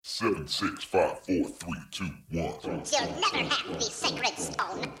7, 6, 5, 4, 3, 2, 1. You'll never have the sacred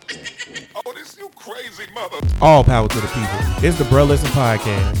stone. Oh, this you crazy mother. All power to the people. It's the Bruh Listen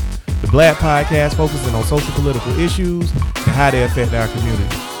Podcast, the Black podcast focusing on social political issues and how they affect our community.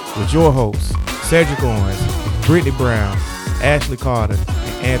 With your hosts, Cedric Owens, Brittany Brown, Ashley Carter,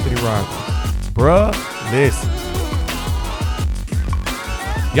 and Anthony Rogers. Bruh, listen.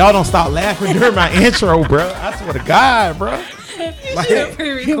 Y'all don't stop laughing during my intro, bruh. I swear to God, bruh.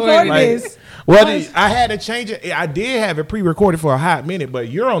 Well, I had to change it. I did have it pre-recorded for a hot minute, but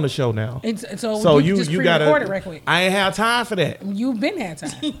you're on the show now. So you just pre-recorded right quick. I ain't have time for that. You've been had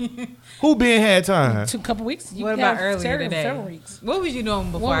time. Who been had time? A couple weeks. What about earlier today? Several weeks. What was you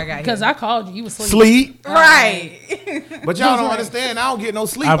doing before I got here? Because I called you. You was Sleep. Right. But y'all don't understand. I don't get no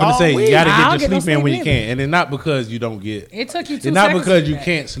sleep. I'm gonna say week. you gotta I don't get your get no sleep in when sleep you either. can, and it's not because you don't get. It took you 2 seconds. It's not because to do you that.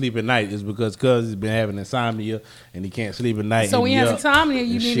 can't sleep at night. It's because he's been having insomnia and he can't sleep at night. So and when he you have up insomnia,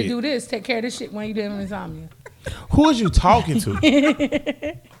 you and need to shit. do this. Take care of this shit when you're doing insomnia. Who is you talking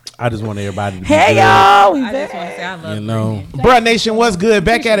to? I just want everybody to be Hey good. y'all, we I just want to back. say I love You know. Brittany. Bruh Nation, what's good?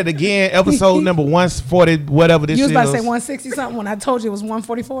 Back at it again. Episode number 140, whatever this You is. was about to say 160 something when I told you it was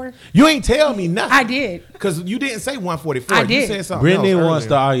 144. You ain't tell me nothing. I did. Because you didn't say 144. I You did. said something Brittany else wants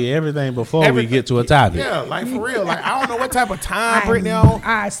to earlier. argue everything before we Everything. get to a topic. Yeah, like for real. Like I don't know what type of time Brittany on.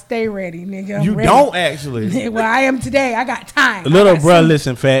 I stay ready, nigga. You Ready. don't actually. Well, I am today. I got time. A little I got bruh some-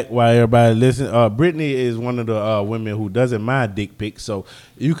 listen fact while everybody listen. Brittany is one of the women who doesn't mind dick pics, so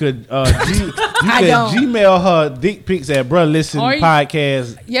you could don't. Gmail her dick pics at bruh listen Or you-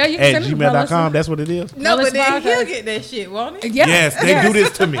 podcast Yeah, you can at send it to Bruh Listen. gmail.com. That's what it is. No, Well, but then it's he'll podcast. get that shit, won't he? Yeah, Yes, they do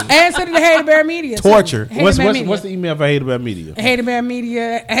this to me. And send it to Hater Bear Media. too. Torture. Hater What's Bear Media. what's the email for Hater Bear Media?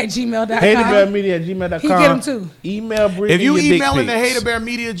 HaterBearMedia at gmail.com. HaterBearMedia at gmail.com. He get 'em too. Email Brittany If you your dick emailing the pics. Hater Bear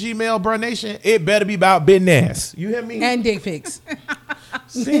Media Gmail Bruh Nation, it better be about business. You hear me? And dick pics.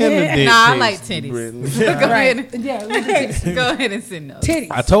 Send the dick Nah, I pics, like titties. Brittany. Go ahead. Yeah, look at titties. Go ahead and send those. Titties.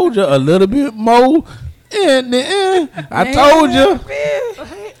 I told you a little bit more. I told you.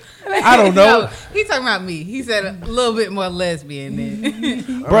 I don't know. No, he talking about me. He said a little bit more lesbian than.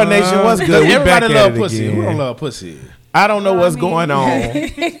 Bruh Nation, what's good? We back Everybody at love it pussy. Who don't again. love pussy? I don't know what's I mean- going on.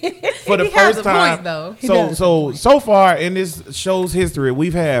 For the He has first a time, point, though. He does. so far in this show's history,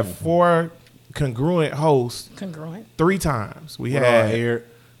 we've had 4 congruent hosts Congruent. 3 times. We We're all had here.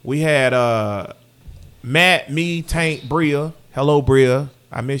 Matt, me, Tank, Bria. Hello, Bria.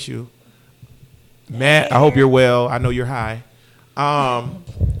 I miss you. Matt, I hope you're well. I know you're high.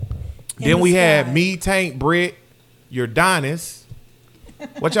 Then we the had sky. me, Tank, Britt, Urdonis.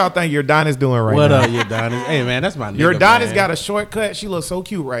 What y'all think Urdonis doing right What now? up, Urdonis? Hey, man, that's my nigga, Urdonis man. got a shortcut. She looks so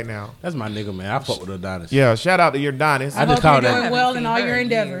cute right now. That's my nigga, man. I fuck with Urdonis. Yeah, shout out to Urdonis. I I just hope called you're that. doing well in seen all her your in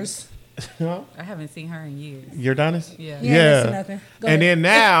endeavors. I haven't seen her in years. Urdonis? Yeah. You ain't missing nothing. Go And ahead. then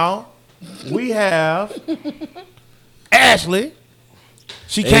now we have Ashley.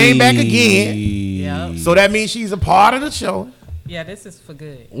 She came back again. Yep. So that means she's a part of the show. Yeah, this is for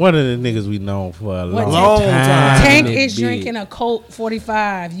good. One of the niggas we known for a long, Long time. Tank It is be. drinking a Colt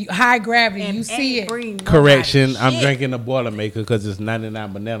 45. High gravity. You see it. Correction, I'm drinking a Boilermaker because it's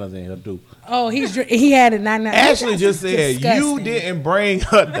 99 bananas in here too. Oh, he had a 99. Ashley just said Disgusting. you didn't bring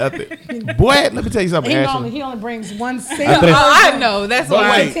her nothing. Boy, let me tell you something, Ashley. He only brings one I single. think- Oh, I know. That's But why.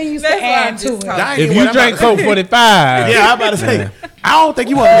 wait. Continues to That's why add I'm to just it. talking. That If ain't you what I'm drink about to Coke say. 45, Yeah, I'm about to say. I don't think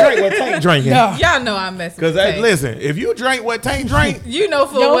you want to drink what Tank drinking. No. Y'all know I'm messing Because with Tank. listen, if you drink what Tank drink, You know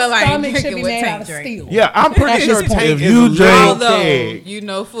full Your well I ain't stomach should drinking be what made out Tank of drink. steel. yeah, I'm pretty At sure this point. Tank If is you a drink- little Although keg. you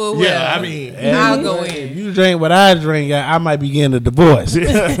know full well. Yeah, I mean, I'll go if in. you drink what I drink, I might be getting a divorce.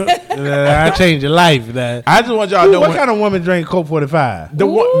 I change your life. That. I just want y'all to know What when- kind of woman drink Coke 45? the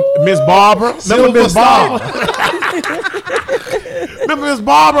one, Miss Barbara. Remember Miss Barbara? Remember Miss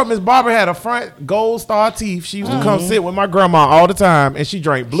Barbara? Miss Barbara had a front gold star teeth. She used to come sit with my grandma all the time, and she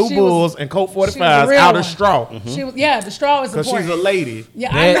drank Blue She Bulls was- and Coke she was 45s a real out of one. straw. She was, yeah, the straw is Because she's important. a lady. Yeah,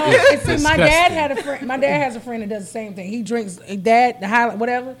 I That know. is And see, my dad disgusting. had a friend. My dad has a friend that does the same thing. He drinks the highlight,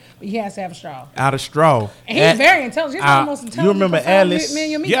 whatever, but he has to have a straw. Out of straw. And he's very intelligent. He's one of the most intelligent. you remember profound Alice? men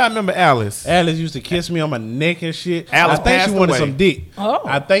you meet. Yeah, I remember Alice. Alice used to kiss me on my neck and shit. Alice I think passed she wanted away. some dick. Oh.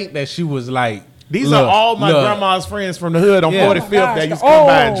 I think that she was like. These look, are all my look. grandma's friends from the hood on Yeah. 45th Oh my gosh, that used to come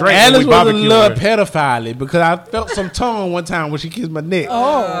by and oh. drink. Alice and we was a barbecue little with her. pedophile because I felt some tongue one time when she kissed my neck.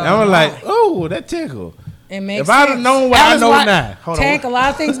 Oh. And I was like, oh, that tickle. It makes If I'd have sense. known what I know now. Hold on. Tank, a lot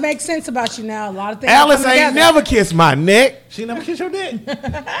of things make sense about you now. A lot of things. Alice come ain't together. never kissed my neck. She never kissed your dick.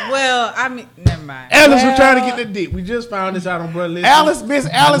 Well, I mean, never mind. Alice was trying to get the dick. We just found this out on Brother Listen. Miss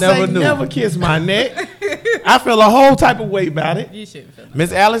Alice never ain't knew. never kissed my neck. I feel a whole type of way about it. You shouldn't feel.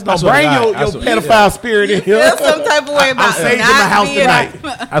 Miss Alice, don't swear to bring God, I your swear- pedophile spirit in here. Feel some type of way about I'm saging not my house being-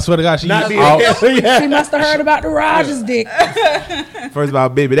 tonight. I swear to God, she Not used being all, yeah. She must have heard about the Rogers dick. First of all,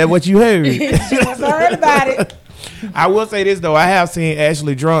 baby, that's what you heard. She must have heard about it. I will say this though, I have seen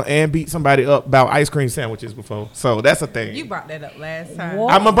Ashley drunk and beat somebody up about ice cream sandwiches before, so that's a thing. You brought that up last time.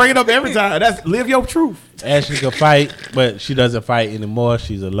 What? I'm gonna bring it up every time. That's live your truth. Ashley could fight, but she doesn't fight anymore.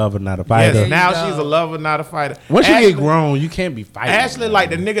 She's a lover, not a fighter. Yes, now go. she's a lover, not a fighter. Once you Ashley, get grown, you can't be fighting. Ashley like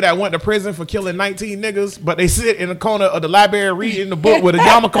the nigga that went to prison for killing 19 niggas, but they sit in the corner of the library reading the book with a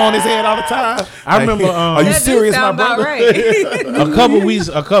yarmulke on his head all the time. I remember, are you That do serious, my sound about brother? right.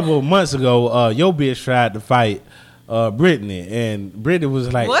 a couple of months ago, your bitch tried to fight Brittany, and Brittany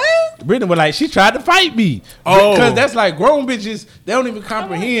was like, What? Brittany was like, she tried to fight me. Oh. Because that's like grown bitches, they don't even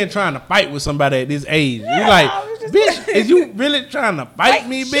comprehend trying to fight with somebody at this age. You're I like, was just bitch, is you really trying to fight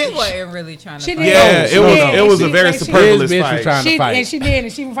me, She bitch? wasn't really trying to. She fight. did. Yeah, She it was did. it was a She- very she- superfluous His bitch was fight. trying to fight. And she did,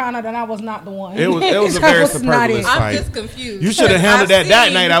 and she found out that I was not the one. It was a That very was not superfluous it. fight. I'm just confused. You should have handled I've that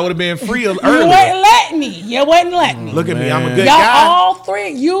seen- night. I would have been free You earlier. wouldn't let me. You wouldn't let me. Look at me, I'm a Man. good Y'all guy. all three,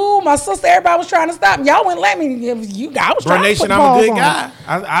 you, my sister, everybody was trying to stop me. Y'all wouldn't let me. I was Bro trying to Nation, put I'm a balls good on. guy.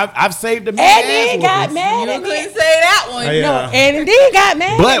 I've saved a And man. then got mad You at me. couldn't say that one. Yeah. No, and then got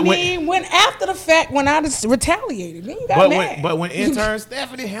mad But at me when after the fact when I just retaliated. Then you got mad. But when intern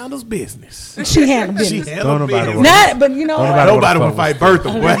Stephanie handles business, she handled she business. handles Don't nobody business. want- Not, but you know, Nobody will fight Bertha.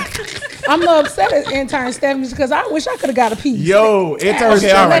 Boy. I'm a little upset at intern Stephanie because I wish I could have got a piece. Yo, intern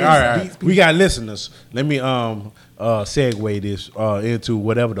Okay, all right, Stephanie. all right. We got listeners. Let me segue this into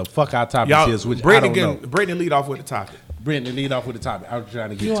whatever the fuck our topic Y'all, is, which Brittany, I don't know. Brittany lead off with the topic. Brittany, lead off with the topic. I was trying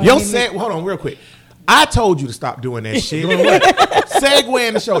to get You to want- Yo, hold on real quick. I told you to stop doing that shit. Segue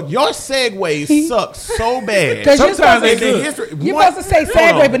in the show. Your segues suck so bad. 'Cause you're Sometimes supposed in to- the history, you're what- supposed to say hold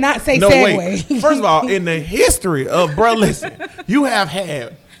segue, on. but not say no, segue. Wait. First of all, in the history of Bro Listen, you have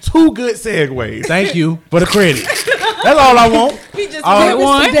had 2 good segues. Thank you for the credit. That's all I want. He just All, picked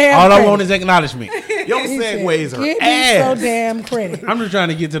one. all I want is acknowledgement. Your He said, segues are give me ass. so damn credit. I'm just trying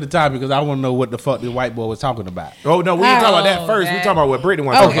to get to the topic because I want to know what the fuck the white boy was talking about. Oh no, we didn't talk about that Oh, first. We that- talking about what Brittany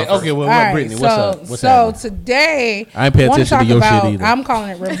wants to talk Okay, about. okay. Well, All what, right, Brittany? What's up? What's so happening? today, I ain't pay wanna attention to talk your shit about- either. I'm calling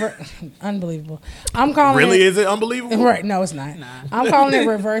it unbelievable. I'm calling Really, it is it unbelievable? right. No, it's not. I'm calling it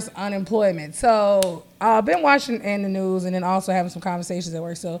reverse unemployment. So I've been watching in the news and then also having some conversations at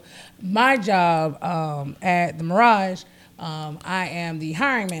work. So my job at the Mirage. I am the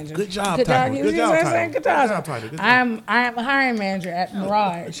hiring manager. Good job, Good title. job. Good You know job, what I'm title. saying? Good Good job. job, title. Good job. I am a hiring manager at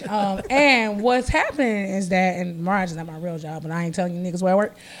Mirage. And what's happening is that, and Mirage is not my real job, and I ain't telling you niggas where I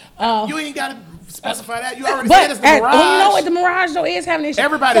work. You ain't got to specify that. You already But said it's the Mirage. you know what? The Mirage though is having this.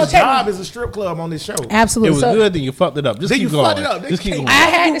 Everybody's so job is a strip club on this show. It absolutely. was So good, then you fucked it up. Just Then keep you going. fucked it up. Just keep going. I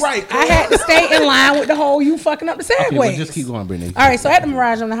had You to, right, I had to stay in line with the whole you fucking up the segues. Okay, well, just keep going, Brittany. All right, so at the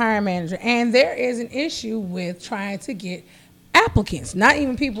Mirage, I'm the hiring manager, and there is an issue with trying to get applicants, not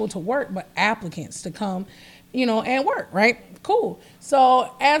even people to work, but applicants to come, and work, right? Cool.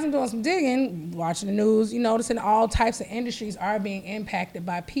 So as I'm doing some digging, watching the news, noticing all types of industries are being impacted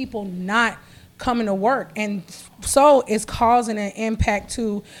by people not coming to work. And so it's causing an impact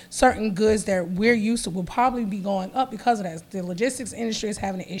to certain goods that we're used to will probably be going up because of that. The logistics industry is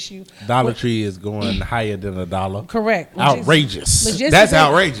having an issue. Dollar Tree is going higher than $1. Correct. Outrageous. Logistics That's is-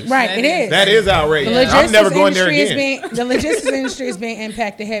 outrageous. Right, That it is. is. That is The outrageous. logistics I'm never going there industry again. the logistics industry is being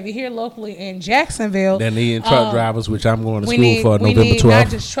impacted heavy here locally in Jacksonville. They're needing truck drivers, which I'm going to We school need, for we November need not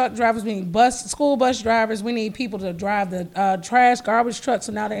 12th. just truck drivers, we need school bus drivers. We need people to drive the trash, garbage trucks.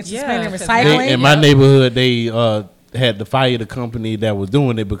 So now they're suspending 'cause recycling. In my neighborhood, they had to fire the company that was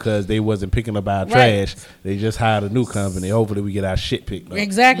doing it because they wasn't picking up our Right. trash. They just hired a new company. Hopefully, we get our shit picked up.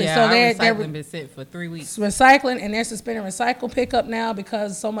 Exactly. Yeah, So our they're recycling been sit for 3 weeks. recycling, and they're suspending recycle pickup now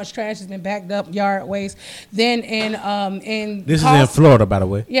because so much trash has been backed up, yard waste. Then in This is in Florida, by the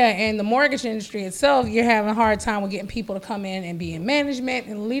way. Yeah, and the mortgage industry itself, you're having a hard time with getting people to come in and be in management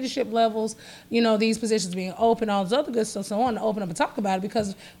and leadership levels. These positions being open, all this other good stuff. So I wanted to open up and talk about it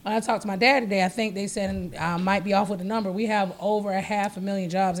because when I talked to my dad today, I think they said, and I might be off with the number, we have over 500,000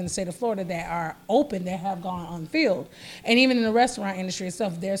 jobs in the state of Florida that are open that have gone unfilled. And even in the restaurant industry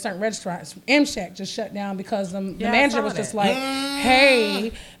itself, there are certain restaurants. M-Shack just shut down because the Yeah, I manager saw was just that. like,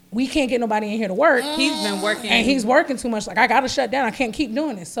 hey, we can't get nobody in here to work. He's been working. And he's working too much. Like, I got to shut down. I can't keep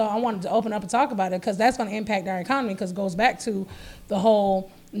doing this. So I wanted to open up and talk about it because that's going to impact our economy because it goes back to the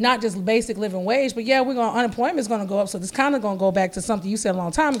whole not just basic living wage, but yeah, unemployment is going to go up. So it's kind of going to go back to something you said a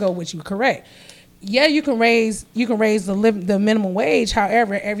long time ago, which you're correct. Yeah, you can raise the minimum wage.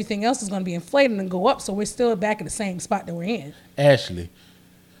 However, everything else is going to be inflated and go up. So we're still back at the same spot that we're in. Ashley,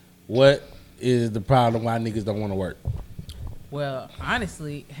 what is the problem why niggas don't want to work? Well,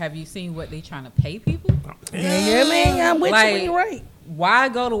 honestly, have you seen what they trying to pay people? Yeah, man, I'm with Like, you. Right. Why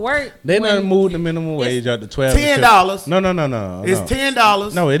go to work? They when- done moved the minimum wage up to $12. $10. No. It's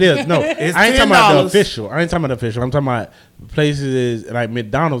 $10. No, it is. No, It's I ain't talking about the $10. official. I ain't talking about the official. I'm talking about places like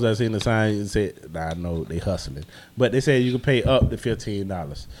McDonald's. I seen the sign and said, I know they hustling, but they said you can pay up to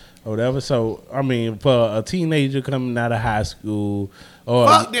 $15 or whatever. So I mean, for a teenager coming out of high school, or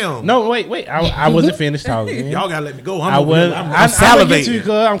Fuck them. No, wait. I wasn't finished talking. Y'all gotta let me go. I'm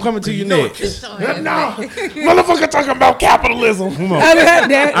salivating. I'm coming to you next. No, motherfucker talking about capitalism. Come on.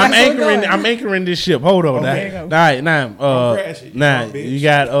 I'm I'm anchoring this ship. Hold on. Okay. All right, now, crashing, now bitch. you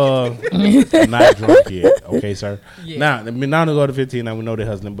got I'm not drunk yet. Okay, sir. Yeah. Now, now to go to 15. Now we know they're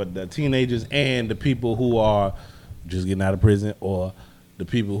hustling, but the teenagers and the people who are just getting out of prison, or the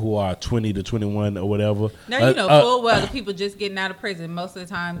people who are 20 to 21 or whatever. Now, you know full well the people just getting out of prison, most of the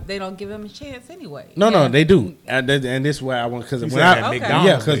time, they don't give them a chance anyway. No, they do, and this is why I want, because when said I Okay. McDonald's,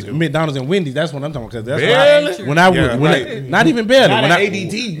 yeah, because they do. McDonald's and Wendy's, that's what I'm talking about. Because that's Barely? why when I was Yeah, when right. I, not even barely Not when at I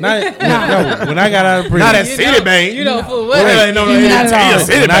ADT. no, when I got out of prison, Not at Citibank. You know full Well, well. no, Not at all.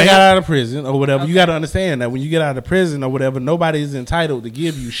 when I got out of prison or whatever, you got to understand that when you get out of prison or whatever, nobody's entitled to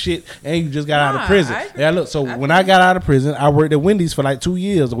give you shit, and you just got out of Nah, prison. I agree. Yeah, look. So when I got out of prison, I worked at Wendy's for like 2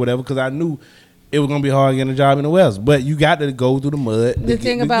 years or whatever, because I knew it was gonna be hard getting a job anywhere else. But you got to go through the mud. The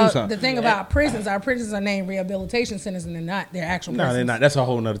thing about prisons. our prisons are named rehabilitation centers, and they're not. They're actual No, prisons. they're not. That's a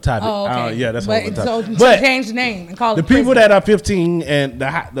whole nother topic. Oh, okay. Yeah, that's a whole but nother so topic. But change the name and call the it people prison. that are 15 and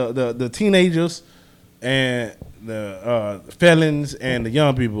the teenagers and the felons and the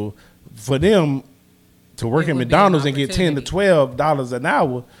young people, for them to work It at would be McDonald's an and get $10 to opportunity. $12 an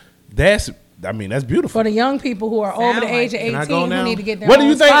hour, that's beautiful. For the young people who are over the Sound age of like- Can I 18 go who now? need to get their What own do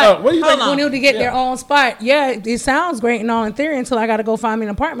you think? spot. What do you think? Who need to get their own spot? Yeah, it sounds great and all in theory until I got to go find me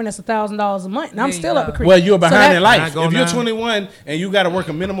an apartment that's $1,000 a month, and I'm There you still go. up a creek. Well, you're behind in Can I life. go If you're now? 21 and you got to work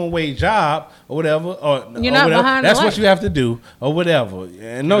a minimum wage job or whatever, or You're not whatever, behind in that's what life. you have to do or whatever.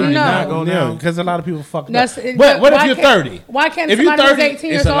 And no, you're No. not Go going now. to, because a lot of people fucking That's, up. But what if why you're can't- 30? Why can't If you're somebody who's 30, 18 it's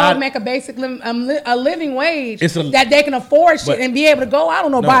years a lot- old make a basic a living wage It's a- that they can afford shit But- and be able to go, I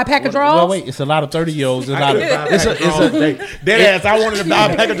don't know, No, buy a pack of draws? Well, wait, it's a lot of 30-year-olds. It's a lot of. Dead ass. I wanted to buy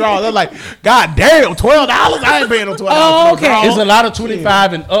a pack of draws. They're like, God damn, $12. I ain't paying no $12. Oh, for no okay. draws. It's a lot of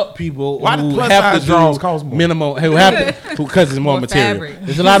 25 and up people Why the who plus have to size do draws cost more? minimum. Who have to, because it's more More material. fabric.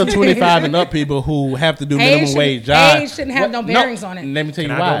 There's a lot of 25 and up people who have to do Age minimum shouldn't- wage jobs. age shouldn't have no bearings on it. Let me tell you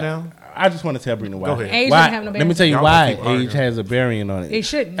Can I why. go now? I just want to tell Brina why. Go ahead. Age Why- doesn't have no let me tell you Y'all why gonna keep age arguing. has a bearing on it. It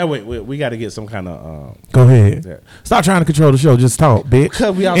shouldn't. Hey, wait, we got to get some kind of. Go ahead. Yeah. Stop trying to control the show. Just talk, bitch.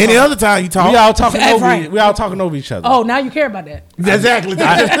 Because we all Any talk- other time you talk. We all talking That's over. right. We all talking over each other. Oh, now you care about that. Exactly.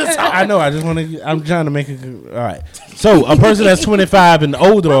 I know. I just want to. I'm trying to make it. All right. So a person that's 25 and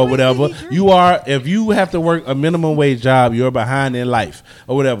older or whatever, you are. If you have to work a minimum wage job, you're behind in life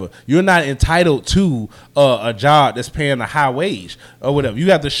or whatever. You're not entitled to a job that's paying a high wage or whatever.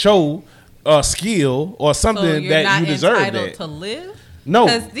 You have to show a skill or So something you're that not you deserve. entitled That. to live? No,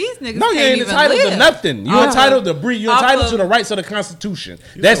 Because these niggas no, you can't ain't even entitled live. to nothing. You're entitled to breathe. You're Off entitled of- to the rights of the Constitution.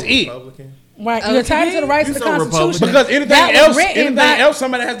 That's it. Right, you're entitled to the rights of the so Republican. Constitution. Because anything That was else, written by-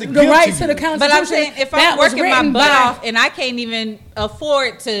 somebody has to give the rights to to the you. Constitution. But I'm saying, if that I'm was working my written butt by- off and I can't even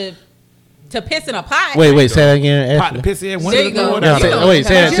afford to piss in a pot. Wait, say that again. Pot to piss in. One There of you the go. door No, down. say- Say- wait,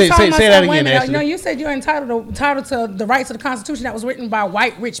 But you're talking about say that some again, women. Ashley. No, you said you're entitled to the rights of the Constitution that was written by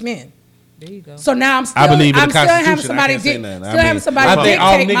white rich men. There you go. So now I'm still, I believe in the still having Constitution. I somebody, can't say nothing. I still having mean, somebody I think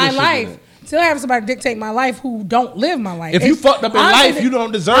all dictate niggas my should do life. that. Still having somebody dictate my life who don't live my life. If you It's- fucked up in honestly, life, you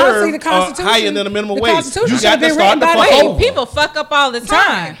don't deserve honestly, the Constitution- higher than a minimum the wage. Constitution You should got have to been start written the by fuck the over. People fuck up all the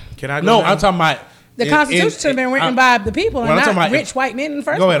time. Can I go No, now? I'm talking about The Constitution should have been written by the people and Well, I'm not talking about- rich white men in the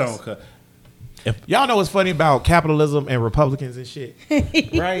first Go place. ahead on. Y'all know what's funny about capitalism and Republicans and shit,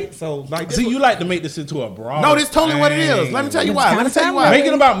 right? So like, See, you like to make this into a broad. no, this is totally what it is. Let me tell you why. Let me tell you why. Make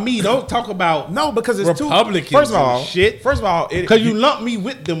it about me. Don't talk about No, because it's Republicans. too. First of and all, shit. First of all, Because you lump me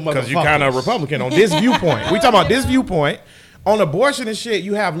with them motherfuckers. because you kind of Republican on this viewpoint. We talking about this viewpoint on abortion and shit.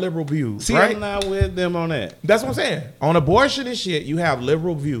 You have liberal views, See, right? I'm not with them on that. That's what I'm saying. On abortion and shit, you have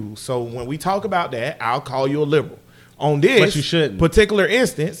liberal views. So when we talk about that, I'll call you a liberal. on this But you shouldn't. particular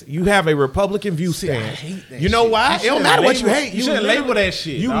instance, you have a Republican view stand. You know why? It don't matter what you hate. You shouldn't label literally- that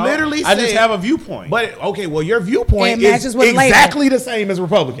shit. You dog. literally I just said- have a viewpoint. But okay, well, your viewpoint It matches is with the label. exactly the same as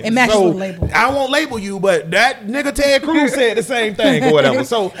Republicans. It matches so with the label. I won't label you, but that nigga Ted Cruz said the same thing or whatever.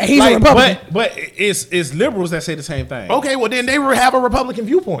 So And he's a like, Republican. but it's liberals that say the same thing. okay, well then they will have a Republican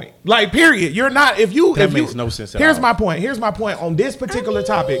viewpoint. Like, period. You're not if you. That if you- makes no sense at Here's all. my point. Here's my point on this particular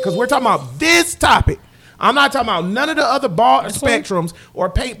topic because we're talking about this topic. I'm not talking about none of the other broad spectrums or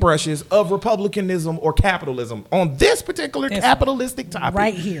paintbrushes of republicanism or capitalism. On this particular This capitalistic topic,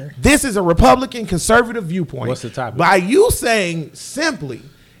 right here. this is a Republican conservative viewpoint. What's the topic? By you saying simply,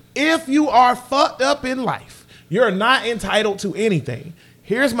 if you are fucked up in life, you're not entitled to anything.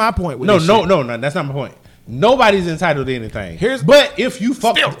 Here's my point with this shit. No, that's not my point. Nobody's entitled to anything. Here's- but if you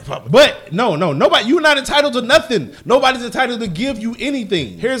fuck, Still Republican. but nobody. You're not entitled to nothing. Nobody's entitled to give you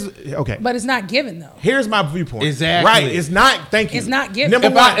anything. Here's okay. But it's not given though. Here's my viewpoint. Exactly. Right. It's not. Thank you. It's not given. Number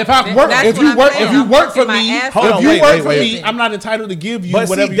If one. I work, That's if what you I'm work, saying. if you I'm work for working my me, ass Hold if on, you wait, work wait, for wait. me, I'm not entitled to give you But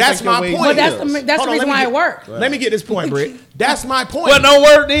whatever see, you that's think your my wage point. But that's is. the that's Hold the on, reason let why me it worked. Let me get this point, Britt. That's my point. Well, don't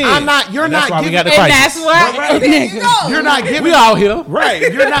work then. I'm not. You're And that's not why we giving. got the And crisis. that's why. Right. There you go. You're not giving. We all here. Right.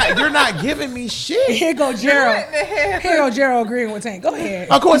 You're not giving me shit. Here go Gerald. Here go Gerald agreeing with Tank. Go ahead.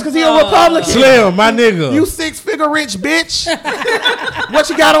 Of course, because he's a Republican. Slim, my nigga. You 6-figure rich bitch. What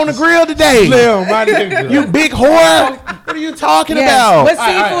you got on the grill today? Slim, my nigga. You big whore. What are you talking Yes. about? What All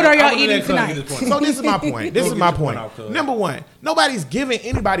right, seafood all are right. y'all I'm gonna eating let Cuz tonight? get this point. So this is my point. This is my point. Number one, nobody's giving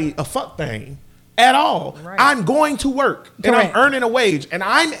anybody a fuck thing at all. I'm going to work and Correct. I'm earning a wage, and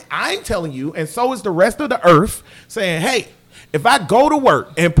I'm telling you, and so is the rest of the earth, saying, hey, if I go to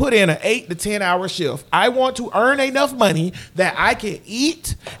work and put in an 8 to 10 hour shift, I want to earn enough money that I can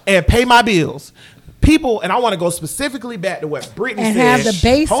eat and pay my bills. People, and I want to go specifically back to what Brittany And said. have the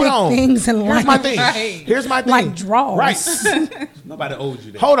basic Hold on. things in Here's life. my thing. Right. Here's my thing. Like drawers. Right. Nobody owed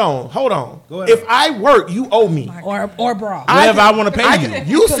you that. Hold on. Go ahead. If I work, you owe me. Or bra. Whatever I wanna pay you.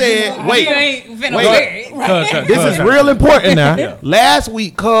 You said, You wait. ain't finna Wait. wear it. This is real important now. Last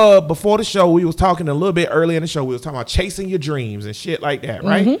week, Cub, before the show, we was talking a little bit early in the show. We was talking about chasing your dreams and shit like that,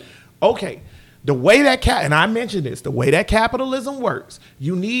 right? Mm-hmm. Okay. The way that and I mentioned this, the way that capitalism works,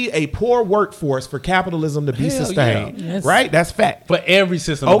 you need a poor workforce for capitalism to be Hell sustained, yeah. Yes. right? That's fact. For every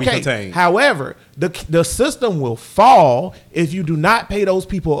system to be Okay. contained. However, the system will fall if you do not pay those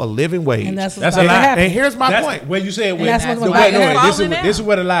people a living wage. And that's That's what's a about to lie. happen. And here's my That's point. when you say when that's what's the about way, to no, happen. this is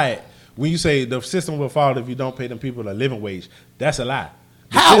where the lie at. When you say the system will fall if you don't pay them people a living wage, that's a lie.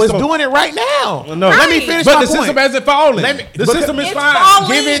 The How it's system- doing it right now? No, Let me Right. finish but my the point. system hasn't fallen. Let me- The but- system is It's fine. falling.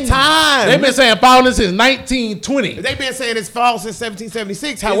 Give it time. They've been saying falling since 1920. They've been saying it's false since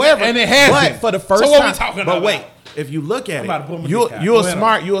 1776. However, and it hasn't. But for the first So what we time, talking but about? wait, if you look at I'm about to pull my it, you're dick out. you're Go ahead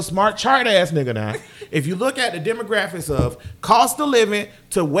smart. You're a smart chart ass nigga now. If you look at the demographics of cost of living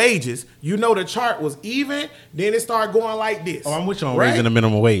to wages, you know the chart was even. Then it started going like this. Oh, I'm with you on raising the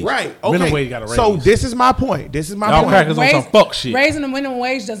minimum wage. Right. Okay. Minimum wage got to raise. So this is my point. This is my Y'all point. crackers on some fuck shit. Raising the minimum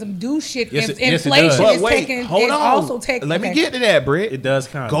wage doesn't do shit. Yes, If it- yes, it inflation does. But is wait, taking. hold it's on. also taking. Let me get to that, Britt. It does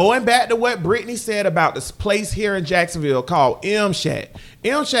kind of. Going back to what Brittany said about this place here in Jacksonville called M Shack.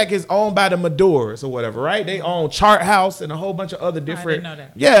 M Shack is owned by the Maduras or whatever, right? They own Chart House and a whole bunch of other different. know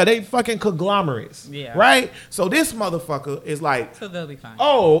that. Yeah, they fucking conglomerates. Yeah. Right? So this motherfucker is like, So they'll be fine.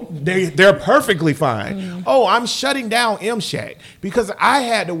 oh, they're perfectly fine. Oh, I'm shutting down M Shack because I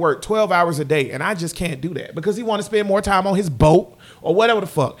had to work 12 hours a day and I just can't do that because he want to spend more time on his boat or whatever the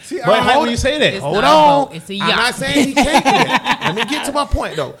fuck. See, I don't like when you say that. It's Hold not a on. boat, it's a I'm yacht. not saying he can't do that. Let me get to my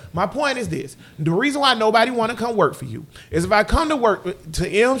point though. My point is this. The reason why nobody want to come work for you is if I come to work to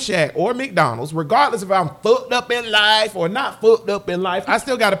M Shack or McDonald's, regardless if I'm fucked up in life or not fucked up in life, I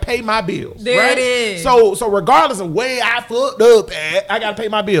still gotta pay my bills. There right? it is. So regardless of where I fucked up at, I gotta pay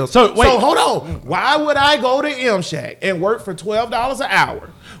my bills. So, wait. So hold on. Why would I go to M Shack and work for $12 an hour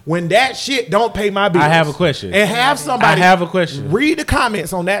when that shit don't pay my bills? I have a question. And have somebody I have a question. read the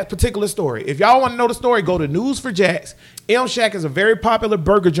comments on that particular story. If y'all want to know the story, go to News for Jacks. M Shack is a very popular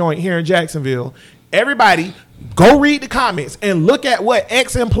burger joint here in Jacksonville. Everybody, go read the comments and look at what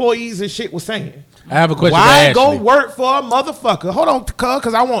ex-employees and shit was saying. I have a question. Why for go Ashley. work for a motherfucker? Hold on,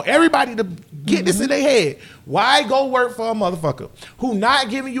 because I want everybody to get this in their head. Why go work for a motherfucker who not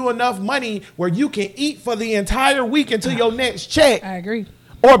giving you enough money where you can eat for the entire week until your next check? I agree.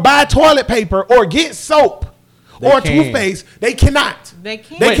 Or buy toilet paper or get soap or can. toothpaste. They cannot. They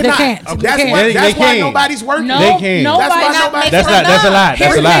can't. They Wait, cannot. they can't. That's They why, can't. that's They why can. nobody's working. No, They can't. nobody. That's why not nobody. makes That's a lie. That's a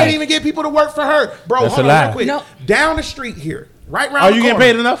Brittany lie. can't even get people to work for her. Bro, That's hold a on lie. real quick. No. Down the street here, right around Are the you getting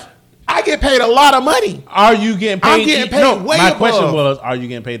corner, paid enough? I get paid a lot of money. Are you getting paid? I'm getting paid way My above. question was, are you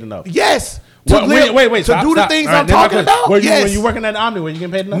getting paid enough? Yes. Wait. To do the things I'm talking about. When Yes. you working at the Omni, were you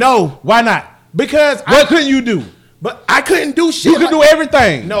getting paid enough? No. Why not? Because What couldn't you do? But I couldn't do shit. You could do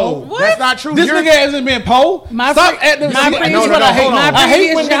everything. No, that's not true. This nigga hasn't been po. My Stop pre- acting. my See, previous- this is what I hate. hold on. I hate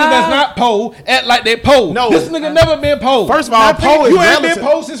previous when niggas job- that's not po act like they po. No. This nigga never been po. First of all, po is you ain't relative. been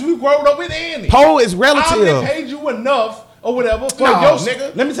po since we growed up with Andy. Po is I relative. been paid you enough or whatever for No, your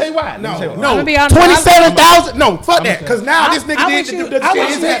nigga. Let me tell you why. No, Let me tell you why. no, I'ma be honest, 27,000. No, fuck that. Because now this nigga I'm did with to you. do the I'm shit. with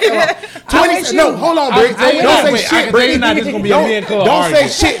His you. head fell off. I'm 20. with No, you. hold on, I Britt. can tell you Don't that. say Wait, I shit, can tell you Britt. now this gonna be a me and Cub Don't say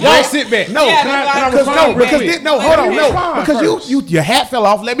argument. shit. Y'all Britt. sit back. No, Yeah, can I that's because why I no, respond because quick. this, no, hold on, no, Respond because first. your hat fell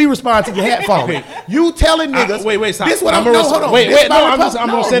off. Let me respond to your hat fall. You telling niggas? Wait, stop. This what I'm. I'ma No, hold on. Wait, This no, my I'm Republic-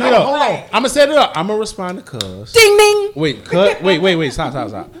 gonna no, set it no, up. Hold on. I'm gonna set it up. I'm gonna respond to Cuz. Ding ding. Wait,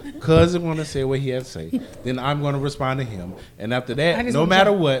 stop. Cuz is gonna say what he has to say. Then I'm gonna respond to him. And after I that, just no wanna matter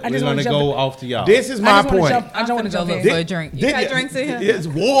jump- what, I we're just gonna wanna go jump- off to y'all. This is I my just wanna point. jump. I I'm just want finna to go jump look in. for a drink. You got drinks in here? It's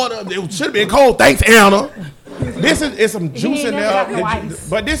water. It should have been cold. Thanks, Anna. This is some juice ain't in never got no there. ice.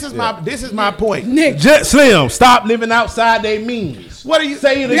 But this is my point. Nick, Just Slim, stop living outside their means. What are you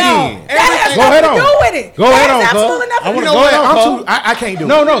Say it no, again. that has Go ahead nothing to on. do with it. Go ahead That on, has cuz. absolutely I nothing to You wanna do know go what? ahead on, I'm cuz. I can't do it.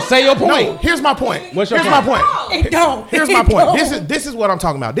 No, say your point. No, here's my point. What's your Here's point? my point. It don't. Here's my It point. don't. This is what I'm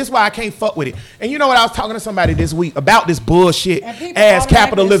talking about. This is why I can't fuck with it. And you know what? I was talking to somebody this week about this bullshit And people ass automatically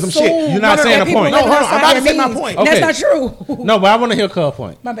capitalism assume shit. You're not that saying a people point. living No, hold on. I'm outside about to say their my means. point. Okay. That's not true. No, but I want to hear Cuz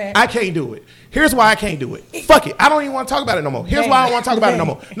point. My bad. I can't do it. Here's why I can't do it. Fuck it. I don't even want to talk about it no more. Here's why I don't want to talk about it no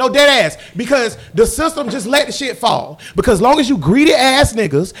more. No, dead ass. Because the system just let the shit fall. Because long as you greedy ass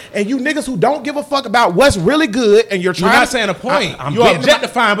niggas and you niggas who don't give a fuck about what's really good and you're You're trying not to, saying a point. I'm You're getting to my-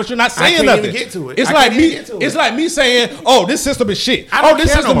 objectifying, but you're not saying can't nothing. even get to it. It's I like can't even me. get to it. It's like me saying, "Oh, this system is shit. I don't Oh, this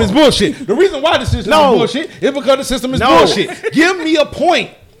care no system is more. bullshit." The reason why the system No. is bullshit is because the system is No. bullshit. Give me a point.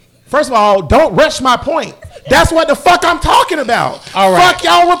 First of all, don't rush my point. That's what the fuck I'm talking about. All right. Fuck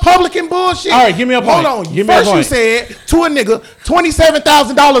y'all Republican bullshit. All right, give me a point. Hold on. Give me a First you point. said to a nigga,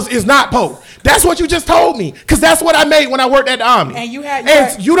 $27,000 is not po. That's what you just told me. Because that's what I made when I worked at the Omni. And you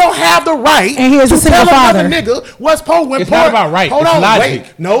had- you don't have the right And he is to a single tell another father. nigga what's po when It's poor. not about right. Hold It's on, logic. wait.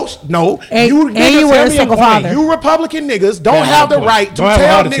 No. And- you and niggas you were tell a me single point. father. You Republican niggas don't Don't have the point. right to Don't have a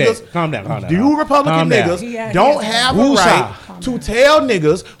tell heart attack. niggas. Calm down. You Republican Calm down. niggas don't have a Woosah. right to tell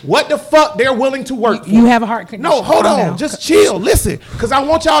niggas what the fuck they're willing to work for. You have a heart condition. No, hold Calm on. down. Just chill. Listen. Because I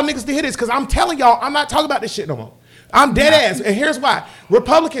want y'all niggas to hear this. Because I'm telling y'all, I'm not talking about this shit no more. I'm dead ass. And here's why.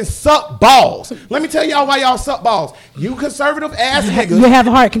 Republicans suck balls. Let me tell y'all why y'all suck balls. You conservative ass niggas. You have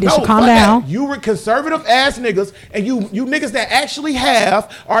a heart condition. Calm fuck that. down. You were conservative ass niggas. And you niggas that actually have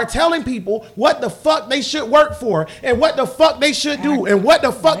are telling people what the fuck they should work for. And what the fuck they should do. And what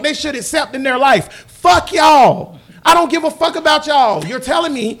the fuck they should accept in their life. Fuck y'all. I don't give a fuck about y'all. You're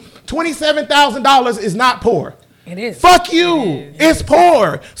telling me $27,000 is not poor. It is. Fuck you. It's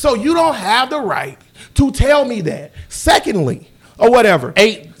poor. So you don't have the right to tell me that. Secondly, or whatever.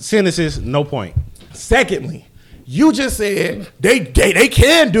 8 sentences, no point. Secondly, you just said they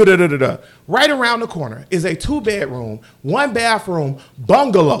can do da. Right around the corner is a 2-bedroom, 1-bathroom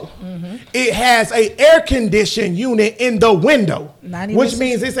bungalow. It has a air conditioned unit in the window, Not even which six-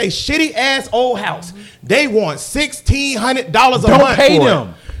 means it's a shitty ass old house. They want $1,600 a Don't month pay for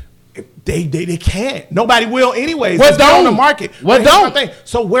them. it. They can't. Nobody will anyways. What It's not on don't? the market. What But here's my don't? thing.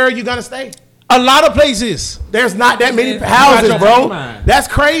 So where are you gonna stay? A lot of places. There's not that many out houses, your bro. fucking mind. That's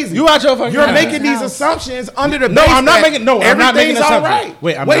crazy. You out your fucking You're mind. making these House. assumptions under the No, base I'm not that making- no, I'm not making everything's all assumptions. right.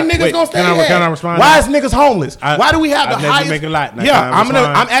 Wait, I'm Where not- niggas wait, gonna stay can I- at? can I respond Why now? is niggas homeless? Why do we have the I've never highest? make a lot. Now, Yeah, can I I'm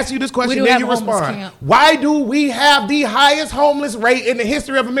respond? asking you this question, We do then have you homeless respond. camp. Why do we have the highest homeless rate in the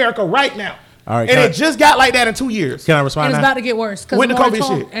history of America right now? All right, and can it just got like that in 2 years. Can I And respond it's now? about to get worse. 'Cause With the COVID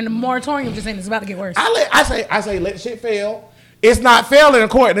moratorium- shit. And the moratorium just saying it's about to get worse. I say let shit fail. It's not failing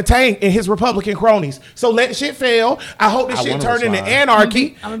according to Tank and his Republican cronies. So let shit fail. I hope this I shit wanna turn into respond.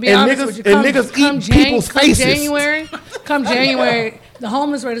 anarchy. I'm gonna be and honest niggas, with you. and niggas eat people's faces. Come January, the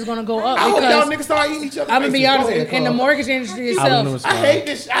homeless rate is going to go up I hope y'all because niggas start eating each other. I'm gonna be faces. Go honest. ahead, In the Carl. mortgage industry I wanna itself, respond. I hate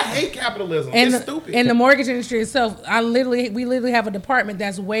this. I hate capitalism. in It's the, stupid. in the mortgage industry itself, we literally have a department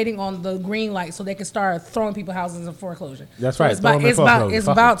that's waiting on the green light so they can start throwing people houses in foreclosure. That's So right. It's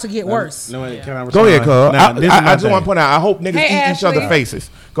about to get worse. Can I respond? Go ahead, Carl. Now, this is I my just want thing. to point out. I hope niggas Hey, eat each other Ashley. faces.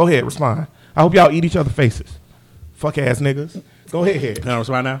 Go ahead, respond. I hope y'all eat each other faces. Fuck ass niggas. Go ahead. Can I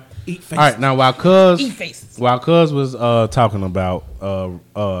respond now? Eat faces. All right, now while Cuz Eat faces. was talking about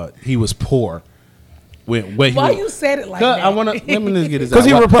he was poor. Why Why you said it like that? I want to let me just get this out. 'Cause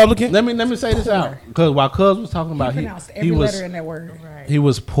he Why- Republican. Let me say this out. Because while Cuz was talking about You he pronounced every was letter in that word. Right. he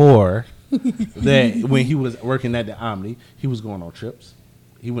was poor. That when he was working at the Omni, he was going on trips.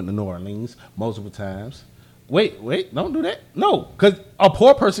 He went to New Orleans multiple times. Wait, don't do that. No, because a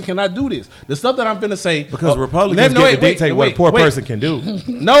poor person cannot do this. The stuff that I'm finna say. Because Republicans get to dictate what a poor person can do.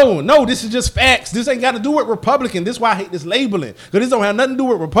 No, this is just facts. This ain't got to do with Republican. This is why I hate this labeling. Because this don't have nothing to do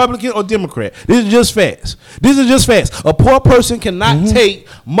with Republican or Democrat. This is just facts. A poor person cannot take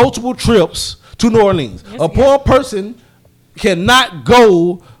multiple trips to New Orleans. A poor person cannot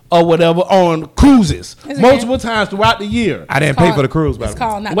go or whatever on cruises multiple times throughout the year. I didn't pay for the cruise, by It's the way.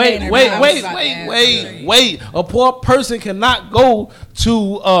 called not Wait. paying Wait. A poor person cannot go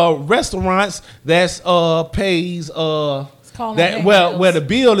to restaurants that's pays called not that paying well your where bills. the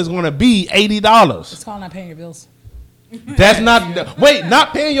bill is going to be $80. It's called not paying your bills. That's not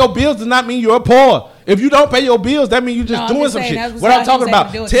not paying your bills does not mean you're poor. If you don't pay your bills, that means you're just No, I'm doing just some saying shit. that's What I'm what talking he was able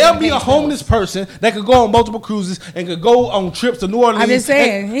about, to do it tell to me pay a his homeless person that could go on multiple cruises and could go on trips to New Orleans. I'm just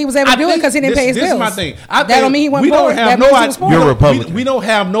saying, he was able to do it because he didn't pay his This is my bills. thing. That don't mean he wasn't we don't poor. have That no means he idea. was poor. You're a Republican. We don't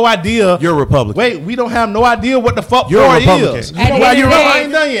have no idea. You're a Republican. Wait, we don't have no idea what the fuck You're a poor Republican. is. At You know the why end you're of the I day,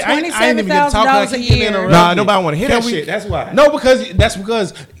 ain't done yet. I ain't even get to talk. I $27,000 a keep getting year. interrupted. Nah, nobody wanna hear Can that shit. That's why. No, that's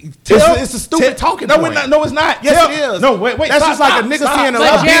because It's a stupid talking No, point. no, it's not. Yes, Tell- it is. No, wait. That's stop, just like a stop, nigga stop, seeing a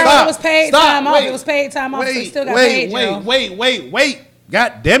stop, little Gerald, stop, it was paid stop, time off. wait, It was paid time off, so he still got paid, Gerald. Wait.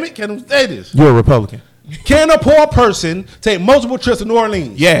 God damn it. Can I say this? You're a Republican. Can a poor person take multiple trips to New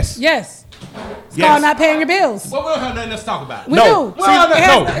Orleans? Yes. Yes. It's Yes. called not paying your bills. Well, we don't have nothing else to talk about. We No. do. We don't have nothing-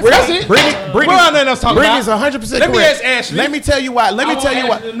 no, It's- that's it. Brittany, We don't have nothing else to talk about. Brittany's 100% Let me correct. ask Ashley. Let me tell you why. Let me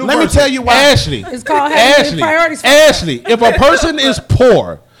tell you why. Ashley. It's called having priorities. Ashley, if a person is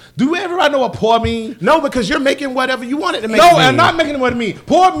poor, do everybody know what poor means? No, because you're making whatever you want it to make. No, it mean. I'm not making it what it means.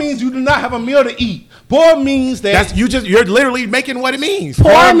 Poor means you do not have a meal to eat. Poor means that You're literally making what it means.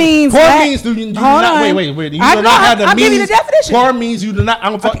 Poor means Poor that- means do you do Hold not on. wait. You I do know, not have the I'll means. give you the definition. Poor means you do not. I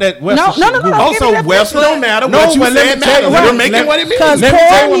don't fuck that Webster No, shit. no, no, Google. no. Give me Also, the Webster definition. don't matter. No, What you but let said me tell you, matters. You're let- making what it means. Because Let me tell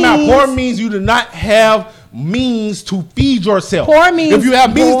you poor what now. means- Poor means you do not have means to feed yourself. Poor means if you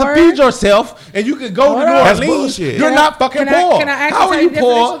have means poor- to feed yourself and you could go to Hold New on. That's Orleans, bullshit. you're Can not I- fucking can I- poor. can I actually How are tell you you the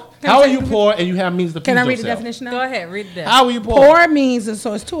poor? definition? Can I How are tell you you the- poor and you have means to feed Can I read yourself? the definition now? Go ahead, read that. How are you poor? Poor means, and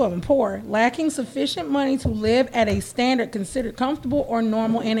so it's two of them. Poor, lacking sufficient money to live at a standard considered comfortable or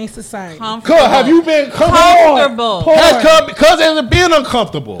normal in a society. Cuz, have you been Comfortable. Poor. Because it has been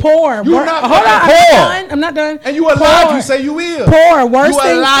uncomfortable. Poor. You're Wor- not Hold on, fucking poor. I'm not done. And you a lie if you say you is. Poor, worse You a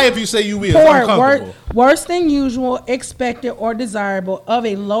than lie if you say you is. poor, Uncomfortable. worse than usual, expected or desirable of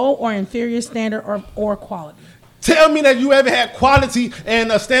a low or inferior standard or quality. Tell me that you ever had quality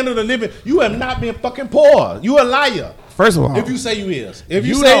and a standard of living. You have not been fucking poor. You a liar. First of all, If you say you is. If you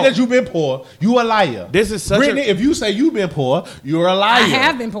You say don't- that you've been poor, you a liar. This is such Brittany, a- if you say you've been poor, you're a liar. I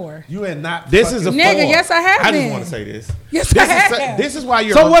have been poor. You are not this is a fucking Nigga, poor. yes, I have I been. just want to say this. Yes, this I is have. this is why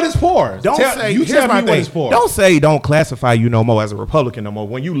you're. So what is poor? Don't say. You Here's tell my me thing. what is poor. Don't say don't classify you no more as a Republican no more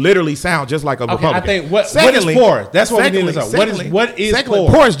when you literally sound just like a Okay, Republican. I think what is poor? That's what we need to know. What is secondly,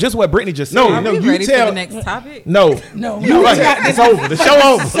 poor? Poor is just what Brittany just said. No, Are no, we you ready tell. for the next topic? No, No, You right. It's over. The show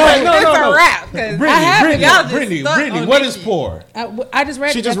over. It's a wrap. 'Cause Brittany, y'all just Brittany, stuck Brittany, on what this is shit. poor? I just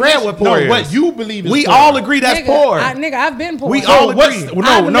read. She the just read definition. what poor No, is. what you believe is We poor. all agree that's Nigga, poor. Nigga, I've been poor. We So all what's agree. no,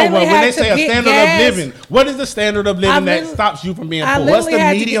 I've when literally they had say to a get standard gas. of living, what is the standard of I've living that literally- stops you from being I poor? What's the literally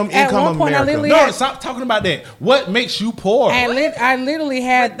had to medium get- at income one point, I America? literally No, had- stop talking about that. What makes you poor? I literally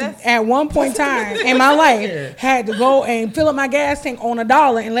had at one point in time in my life had to go and fill up my gas tank on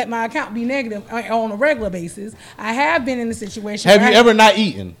 $1 and let my account be negative on a regular basis. I have been in a situation. Have where you ever not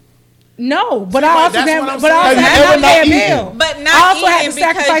eaten? No, but See, I but also that's have, what I'm but I also saying. Have you had ever to pay a not eaten? bill. But not I also had to eating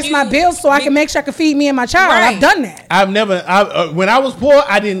because sacrifice my you- bills so I can make sure I can feed me and my child. Right. I've done that, I've never. When I was poor,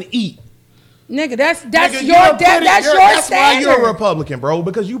 I didn't eat. nigga. That's Nigga, your you done put it- that's your That's why standard. you're a Republican, bro.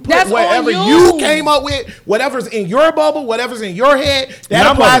 Because you put That's on whatever you. you came up with, whatever's in your bubble, whatever's in your head, that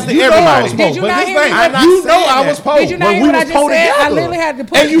Now, applies to you know I was everybody. poor, Did you but not this hear thing, me? I'm not you know saying I that. was poor. Did you not when hear we what I was just poor said? I together. literally had to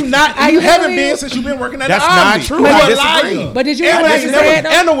put. And you not. I You haven't literally- been since you've been working at That's the not Army. true. You I a disagree. liar. But did you hear Anna what I ain't just never- said, though?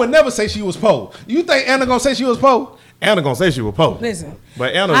 Anna would never say she was poor. You think Anna gonna say she was poor? Anna gonna say she was poor. Listen,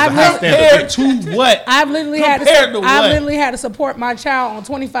 But Anna's I've a high Compared standard. to what? I've literally had Compared to to. I what? literally had to support my child on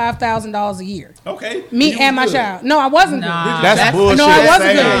 $25,000 a year. Okay. Me You and my good. child. No, I wasn't Nah. good. That's bullshit. No, I to wasn't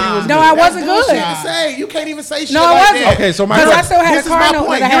say. good. No, I wasn't That's good. bullshit to say. You can't even say shit No, I like wasn't. that. Okay, so my Because I question- still had This a is car my note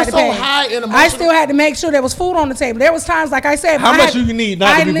point. that I had to You're so pay. high in I emotional- still had to make sure there was food on the table. There was times, like I said, How I much had- do you need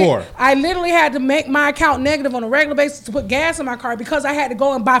not to be poor? I literally had to make my account negative on a regular basis to put gas in my car because I had to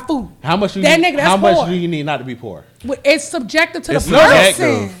go and buy food. How much do you That need? nigga, that's How poor. much do you need not to be poor? It's subjective to the It's person.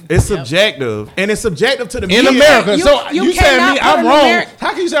 subjective. It's subjective, and it's subjective to the In media. America, You- so you you saying cannot me put I'm an wrong? Ameri- How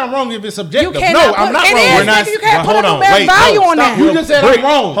can you say I'm wrong if it's subjective? You cannot No, I'm put- not it wrong. is, We're not. nigga, you can't well, put a hold on, numeric wait, value no, on stop. that. You just said Wait, I'm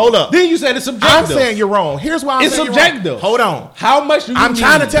wrong. hold up. Then you said it's subjective. I'm saying you're wrong. Here's why I'm It's saying subjective. you're wrong. Hold on. How much do you I'm need?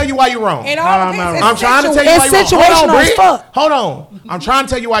 trying to tell you why you're wrong. It all I'm depends. not I'm trying to tell you why It's you're wrong. Hold situational on, as Bree. fuck. Hold on. I'm trying to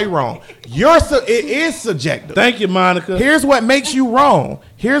tell you why you're wrong. It is subjective. Thank you, Monica. Here's what makes you wrong.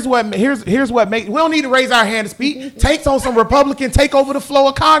 Here's what makes. We don't need to raise our hand to speak. Takes on some Republican take over the flow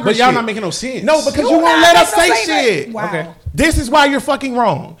of Congress. But y'all shit. not making no sense. No, because you You won't not let us making say no sense. shit. Wow. Okay. This is why you're fucking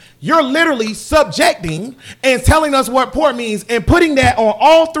wrong. You're literally subjecting and telling us what poor means and putting that on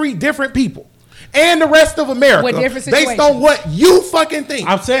all three different people and the rest of America With different based situations. on what you fucking think.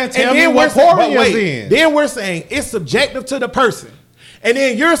 I'm saying, And tell me then what we're saying- poor but is wait, in. Then we're saying it's subjective to the person. And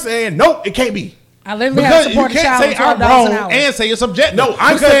then you're saying, nope, it can't be. I literally Because have to you support a can't child say with I'm $12 wrong an hour. and say it's subjective. No,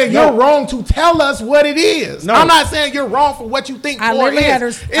 I'm Because- saying no. you're wrong to tell us what it is. No. I'm not saying you're wrong for what you think I poor literally is. had to.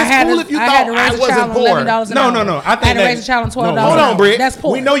 It's I had cool to, if you I thought had to I raise a wasn't child on poor. $11 an No, hour. no, no. I I had think to that- raise a child on $12 no, an Hold hour. on, Britt. That's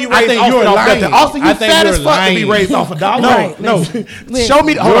poor. We know you I raised think off you're of lying. nothing. Austin, you I think fat you're as fuck to be lying. raised off a dollar. Right. No, Listen. show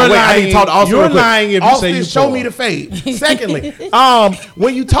me. Hold You're on, wait. I need to lying. talk to Austin. You're real quick. lying if you say Austin, you show poor. me the fade. Secondly,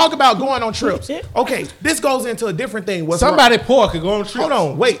 when you talk about going on trips, okay, this goes into a different thing. What's Somebody poor could go on trips. Hold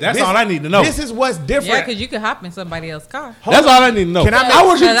on, wait. That's This- all I need to know. This is what's Yeah, different. because you could hop in somebody else's car. That's all I need to know. Can I make- I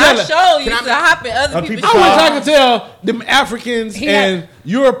want you to Because tell I it. show you Can I to hop in other people's I wish I cars. could tell them Africans He and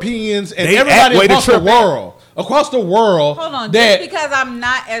Europeans and They everybody way to across the trip world. Across the world. Hold on, That, just because I'm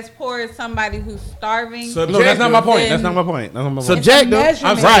not as poor as somebody who's starving. So- no, that's not my point. Then- That's not my point. That's not my point. Subjective.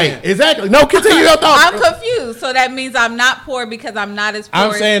 measurement. I'm right. Exactly. No, continue your thought. I'm confused. So that means I'm not poor because I'm not as poor.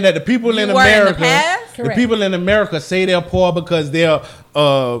 I'm saying that the people you in were in the America, past? the Correct. people in America say they're poor because they're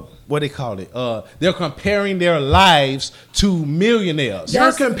what they call it. They're comparing their lives to millionaires.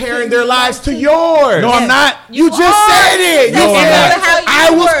 You're comparing their lives to yours. No, I'm not. You just are. said it. That's You said how you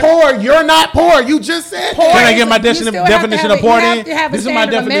I was were. poor. You're not poor. You just said Poor that. Can I get my You still have to definition have of poor you have then? to have a This is my standard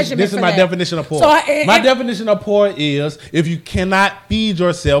of definition. measurement This is for my that. definition of poor. So I- my if- definition of poor is if you cannot feed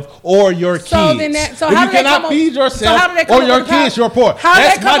yourself or your kids. So then that, so if how you do they cannot come feed up, yourself how do they come or up your with the power- kids, you're poor. How do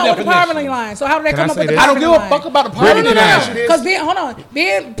That's they come my up with the definition. poverty line? So how do they Can come I up say with the this? I don't poverty give a line? fuck about the Brittany, poverty can I line. ask you this? Because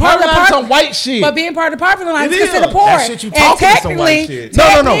being part of the Poverty line is some white shit. But being part of the poverty line It is considered is. poor. That shit you And talking is some white shit. No,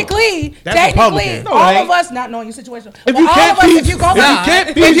 no, no. technically, That's Republican. No, all right? of us, not knowing your situation, If but you all can't of us, feed- if you go if you by, can't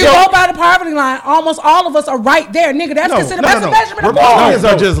if feed you your- go by the poverty line, almost all of us are right there, nigga. That's considered that's a measurement of poor. Republicans No,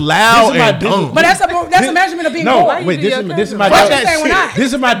 are no. just This loud is my and dumb. But that's a measurement of being No, poor. wait. This is my Fuck definition. that We're not.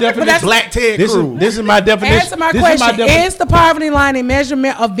 This is my definition. that's- Black Ted Cruz. This is my definition. Answer my This is question: definition. is the poverty line a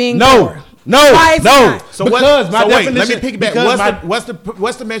measurement of being No, poor? no, Why is it no. not? So what? Because my so wait, let definition. me piggyback. Because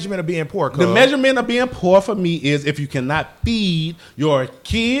What's the measurement of being poor? the measurement of being poor for me is if you cannot feed your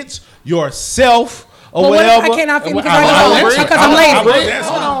kids, yourself, or Well, what if whatever. I cannot feed because I'll I'm lazy?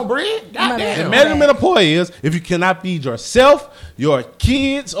 Hold on, Bree. My Goddamn. bad. The measurement of poor is if you cannot feed yourself, your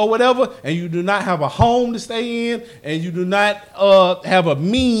kids, or whatever, and you do not have a home to stay in, and you do not have a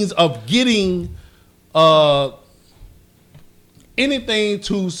means of getting anything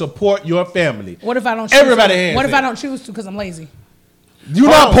to support your family. What if I don't? Choose Everybody to? has What if that. I don't choose to because I'm lazy?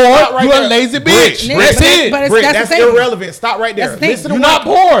 You're Hold not on, poor. stop right You're a there. lazy Brick, bitch. nigga, That's but it. but it's- Brick, that's that's the thing. irrelevant. Stop right there. That's the thing. Listen to You're what- not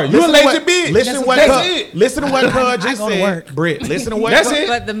poor. You're a listen to lazy what- bitch. Listen to That's what the Cud- thing. That's it. listen to what Cud just go to said. work. Britt, listen to what That's Cud- it.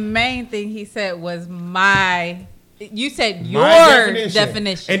 But the main thing he said was you said your My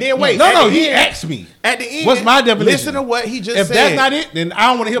definition. And then wait. No, at no. the He end- asked me. At the end, What's my definition? Listen to what he just If said. that's not it, then I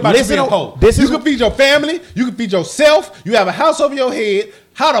don't want to hear about Listen you being to- poor. this You is- can feed your family. You can feed yourself. You have a house over your head.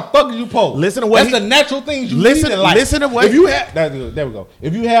 How the fuck are you poor? Listen to what That's he- the natural things you Listen- need in life. listen to what if he- you have. There we go.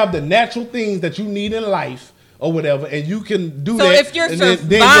 If you have the natural things that you need in life or whatever, and you can do So that, if you're and surviving,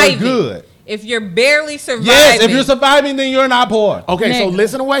 then you're good. if you're barely surviving, Yes, if you're surviving, then you're not poor. Okay, so Nigga.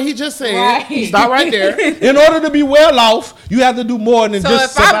 listen to what he just said. Right. Stop right there. In order to be well off, you have to do more than so just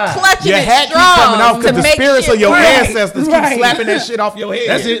if survive. I'm clutching Your it hat keeps strong coming off to because the make spirits shit of your work. ancestors keep Right. slapping that shit off your head.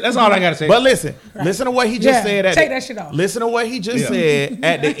 That's it. That's all I gotta say. But listen to what he just Yeah, said. take that shit off. Listen to what he just said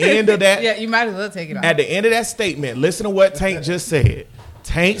at the end of that. Yeah, you might as well take it off. At the end of that statement, listen to what Tank just said.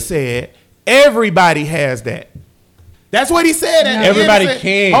 Tank said, everybody has that. That's what he said. At the Everybody end.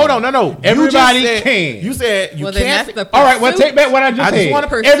 can. Hold on, no. Everybody you just said, can. You said you Well, then can't. that's the all right, well, pursuit. take back what I just I just said. wanna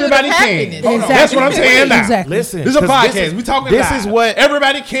pursue Everybody the can. happiness. Hold on. That's what I'm saying now. Exactly. Listen, This is a 'cause podcast. We talking This live. is what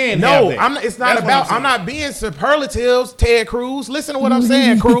Everybody can. No, have that. I'm not, it's not That's what about. I'm I'm not being superlatives. Ted Cruz, listen to what I'm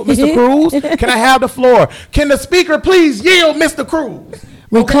saying, Mr. Cruz. Can I have the floor? Can the speaker please yield, Mr. Cruz?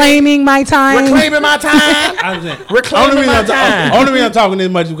 Reclaiming my time. Reclaiming my time. I'm saying, Reclaiming my time. only reason I'm talking this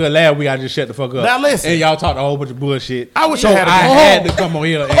much is because last week I just shut the fuck up. Now listen. And y'all talked a whole bunch of bullshit. I wish so I had a I good- had to come on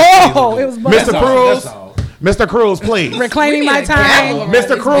here. And Oh, it was Mr. That's all, Cruz. that's all. Mr. Cruz, please. Reclaiming my time.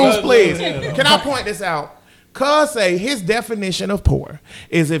 Mr. Cruz, please. Can I point this out? Cuz say his definition of poor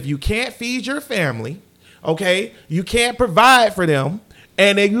is if you can't feed your family, okay, you can't provide for them,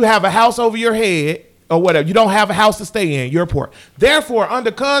 and then you have a house over your head or whatever, you don't have a house to stay in, you're poor. Therefore,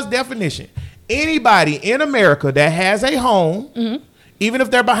 under Cuz definition, anybody in America that has a home, even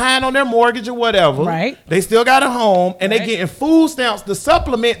if they're behind on their mortgage or whatever, Right. they still got a home and they Right. getting food stamps to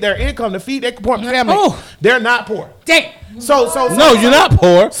supplement their income to feed their family. Oh. They're not poor. Damn. So No, you're not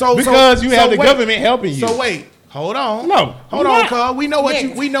poor So- because you so have the wait. government helping you. So wait, hold on. No, hold you're on, not. cuz we know what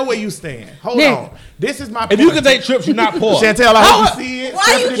Nick. we know where you stand. Hold Nick. on. This is my if point. you can take trips, you're not poor. Chantel, I hope you see it. Why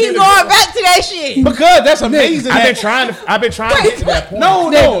you Stephanie keep did it. going back to that shit? Because that's amazing. I've been that- trying to get to that point.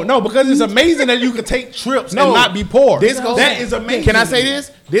 No, because it's amazing that you can take trips and not be poor. That is amazing. Can I say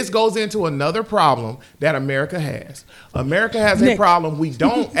this? This goes into another problem that America has. America has a Nick. problem. We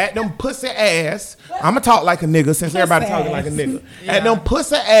don't at them pussy ass. I'm gonna talk like a nigga since everybody Pussy talking like a ass. nigga. At them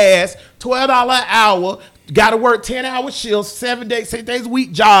pussy ass, $12 an hour. Got to work 10-hour shifts, 6 days a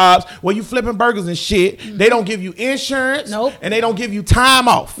week jobs where you flipping burgers and shit. They don't give you insurance. Nope. And they don't give you time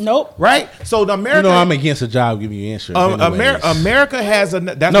off. Nope. Right? So the America. You know, I'm against a job giving you insurance. anyways. America has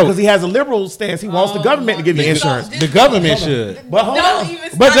that's No. because he has a liberal stance. He wants the government to give you insurance. The government should. But hold on.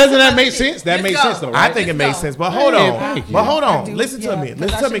 But doesn't that make sense? That makes sense, though, I right? think it makes sense, but hold on. thank you. But hold I on. do, Listen to yeah, me. because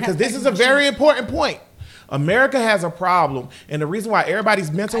Listen I to me, should because have this is a very important point. America has a problem, and the reason why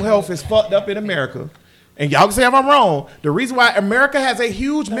everybody's mental health is fucked up in America, and y'all can say if I'm wrong, the reason why America has a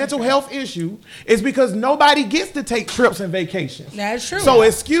huge mental health issue is because nobody gets to take trips and vacations. That's true. So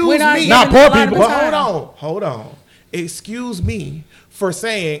excuse We're not me. giving Not a poor lot of people, the But time. hold on. Excuse me for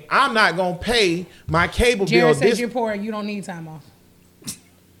saying I'm not gonna pay my cable bill. Jared says This, you're poor. You don't need time off.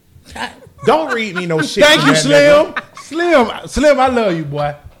 don't read me no shit. Thank you, man, nigga. Slim, I love you,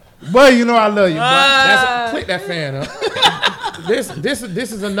 boy. Boy, you know I love you, boy. Click that fan up.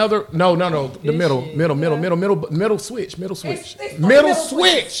 This is another no the middle switch. It's Middle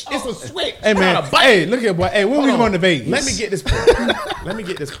switch. It's a switch. Hey, man. Not a button. Hey, look here, boy. Hey, when we Hold on. going to Vegas? Let me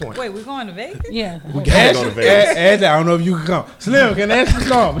get this point. Wait, we're going to Vegas? Yeah. Ashley, I don't know if you can come. Slim, can Ashley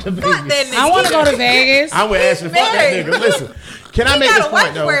come to Fuck Vegas? that nigga. I want to go to Vegas. I'm with Ashley. Fuck that married. nigga. Listen. Can I He make got this a wife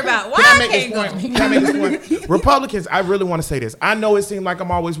point to though? worry about. Why Can I I make this can't point? go? Can I make this point? Republicans, I really want to say this. I know it seems like I'm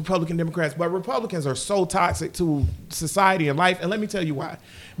always Republican Democrats, but Republicans are so toxic to society and life, and let me tell you why.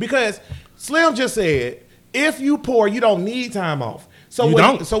 Because Slim just said, if you poor, you don't need time off. So You what,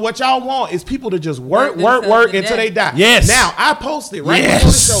 don't. So what y'all want is people to just work themselves to until they die. Yes. Now I posted right Yes.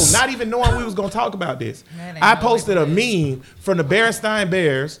 before the show, not even knowing we was gonna talk about this. That ain't I no posted a way. meme from the Berenstein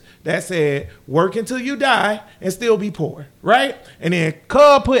Bears that said, "Work until you die and still be poor." Right? And then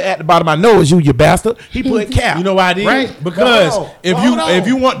Cub put at the bottom of my nose, "You bastard." He put cap. You know why I did? Right? Because But hold on. if But you hold on. if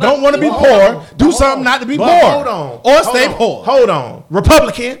you don't want to be But poor, hold on. do But something hold on. not to be But poor. Hold on. Or Hold stay on. poor. Hold on.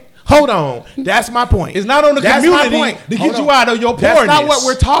 Republican. Hold on. That's my point. It's not on the That's my community point. to Hold get you on. out of your That's not poorness. what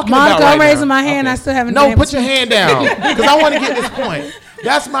we're talking Monica, about right I'm raising now. my hand. I still haven't. No, been able put to your speak. hand down because I want to get this point.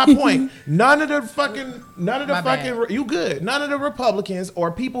 That's my point. None of the My bad. you good. None of the Republicans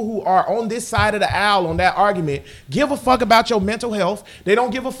or people who are on this side of the aisle on that argument give a fuck about your mental health. They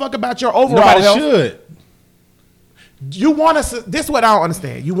don't give a fuck about your overall Nobody health. should. You want us? This is what I don't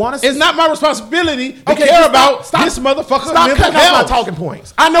understand. You want us? It's not my responsibility to Okay, care just about stop. this motherfucker's Stop mental cutting off my health. talking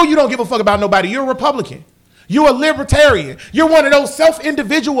points. I know you don't give a fuck about nobody. You're a Republican. You're a libertarian. You're one of those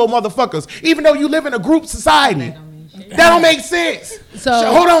self-individual motherfuckers. Even though you live in a group society, that don't make sense. So-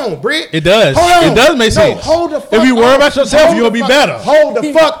 hold on, Britt. It does. Hold on. It does make No, sense. hold the fuck If you worry on. about yourself, Hold you'll the be fuck- better. Hold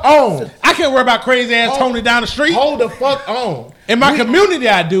the fuck on. I can't worry about crazy ass Hold- Tony down the street. Hold the fuck on. In my community,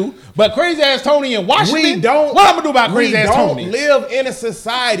 I do. But crazy ass Tony in Washington, We don't. what I'm gonna do about crazy ass We don't Tony? live in a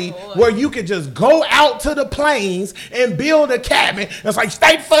society where you can just go out to the plains and build a cabin. It's like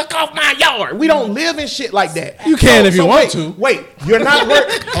stay fuck off my yard. We don't live in shit like that. You can if you want wait, to. Wait, you're not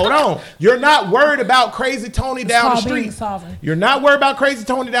worried. Hold on. You're not worried about crazy Tony down the called being street. sovereign. You're not worried about crazy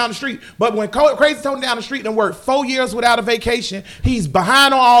Tony down the street. But when crazy Tony down the street and worked 4 years without a vacation, he's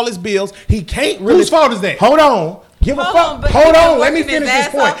behind on all his bills. He can't really. Whose fault is that? Hold on. Give a Hold fuck. on, but Hold he been on. Let me working his finish this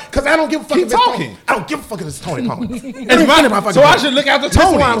ass point. off. Because I don't give a fuck Keep if it's talking. Tony. I don't give a fuck if it's Tony Palmer. It's my motherfucking So I point. should look after Listen to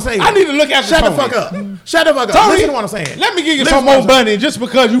Tony. what I'm saying. I need to look after Shut Tony. the fuck up. Shut the fuck up. Tony, Listen to what I'm saying. let me give you Listen some to what more I'm saying. money just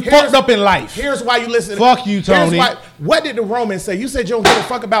because you Here's- fucked up in life. Here's why you listen. Fuck you, Here's Tony. why- What did the Romans say? You said you don't give a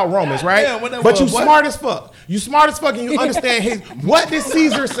fuck about Romans, right? Yeah, what that but you was, what? smart as fuck. You smart as fuck, and you understand what did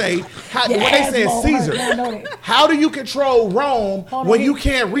Caesar say? What they said, Caesar. How do you control Rome when you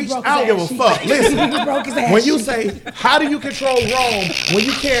can't reach? I don't give a fuck. Listen, when you say, how do you control Rome when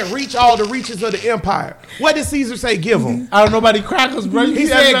you can't reach all the reaches of the empire? What did Caesar say? Give them. I don't know about the crackers, bro. He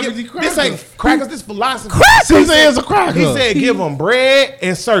said, this ain't crackers. This philosophy. Caesar is a cracker. He said, give them bread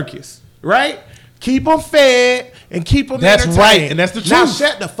and circus, right? Keep them fed and keep them That's entertained. right, and that's the Now truth.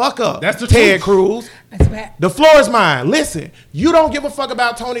 shut the fuck up. That's the Ted truth. Cruz. That's bad. The floor is mine. Listen, you don't give a fuck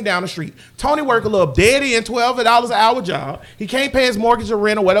about Tony down the street. Tony work a little dead end, $12 an hour job. He can't pay his mortgage or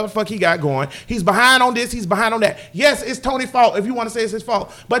rent or whatever the fuck he got going. He's behind on this. He's behind on that. Yes, it's Tony's fault if you want to say it's his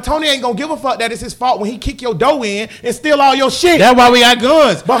fault. But Tony ain't gonna give a fuck that it's his fault when he kick your dough in and steal all your shit. That's why we got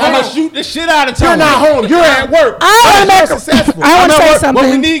guns. But I'm hold gonna on. shoot the shit out of Tony. You're not home. You're at work. I You're wanna successful. I want to say But we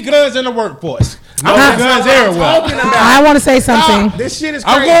something. need guns in the workforce. No That's guns not what I'm everywhere. talking about. I want to say Stop. something. This shit is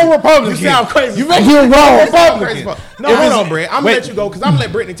I'm crazy. going Republican. You sound crazy. You make You're wrong. Republican. No, hold on, Brett. I'm gonna Wait. let you go because I'm gonna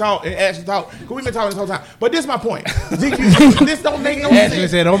let Brittany talk and Ashley talk. Cause we've been talking this whole time. But this is my point. This don't make no Ashley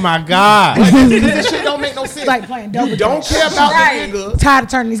sense. said, "Oh my God." This shit don't make no sense. like playing double You don't dutch. care about Right. the nigga. Tired of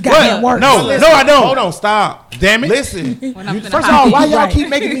turning these goddamn words. No, Listen, no, I don't. Hold on, stop. Damn it. Listen. When I'm finna First of hide. all, why y'all Right. keep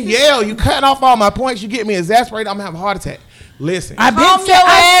making me yell? You cutting off all my points. You get me exasperated. I'm gonna have a heart attack. Listen. I've been Calm said, your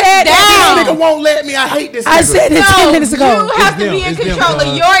I ass said This that. nigga won't let me. I hate this nigga. I said it 10 minutes ago. You have to them. be in It's them, control of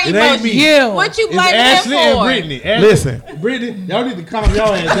cuz. your It ain't emotions. me. You. What you It's blaming him Ashley and for? Brittany. Ashley, Listen. Brittany, y'all need to calm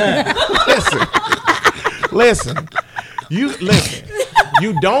y'all ass down. Listen.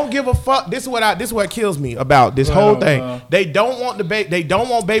 You don't give a fuck. This is what kills me about this whole thing. They don't want they don't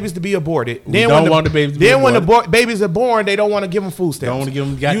want babies to be aborted. We don't want the babies to be Then when the aborted. babies are born, they don't want to give them food stamps. Don't wanna give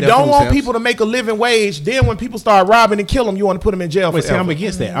 'em You goddamn don't food want stamps. people to make a living wage. Then when people start robbing and kill them, you want to put them in jail Wait, see, forever. I'm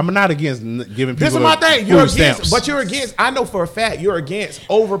against that. I'm not against giving people. This is my thing. food You're against, stamps. but you're against. I know for a fact you're against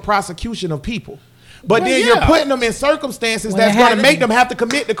over prosecution of people. But Well, then yeah. you're putting them in circumstances When that's it going to happens. make them have to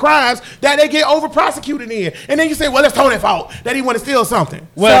commit the crimes that they get over prosecuted in. And then you say, well, it's Tony's fault that he want to steal something.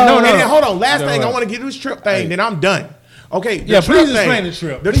 Well, no, And no, then, no. hold on. Last No, thing, right. I want to get this trip thing, then I'm done. Okay. the Yeah, trip please thing. explain the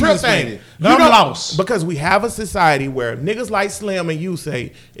trip. The Please trip explain thing. it. No, I'm lost. Because we have a society where niggas like Slim and you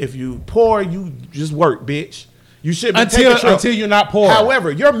say, if you poor, you just work, bitch. You should be taking a trip. Until you're not poor.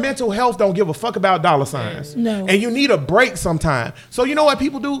 However, your mental health don't give a fuck about dollar signs. No. And you need a break sometime. So you know what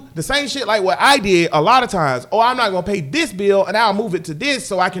people do? The same shit like what I did a lot of times. Oh, I'm not going to pay this bill and I'll move it to this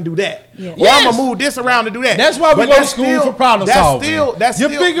so I can do that. Yeah. Or Yes. I'm going to move this around to do that. That's why we But go to that's school still- for problem solving. That's you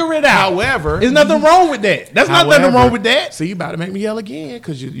still, figure it out. However, there's nothing wrong with that. That's not nothing wrong with that. So you about to make me yell again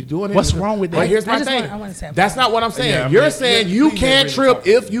because you're doing it. What's wrong with But that? here's I my just thing. want- I wanna say a That's point. not what I'm saying. Yeah, I You're mean, saying yeah, you please can't agree trip to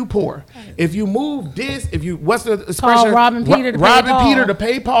if you poor. If you move this, if you what's the expression? robbing Peter to pay robbing Paul. Peter to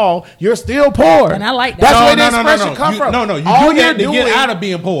pay Paul. You're still poor. And I like that. That's No, where no, the no, expression no. come You- from. no, no. You All do that you're to get doing- out of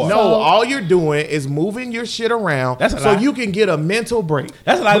being poor. No, So- all you're doing is moving your shit around That's a so lie. you can get a mental break.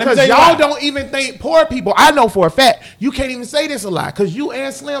 That's a lie. Let me Because tell you y'all why. don't even think poor people. I know for a fact you can't even say this a lie because you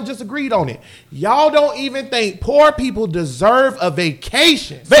and Slim just agreed on it. Y'all don't even think poor people deserve a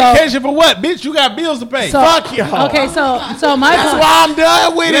vacation. Vacation for what, bitch? You got bills to pay. So, Fuck y'all. Okay, so my That's point. why I'm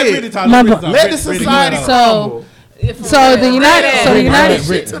done with Let it. Brittany talk, My- let Brittany talk. Let the Brittany, society Brittany, crumble. So the United, so the Brittany, United,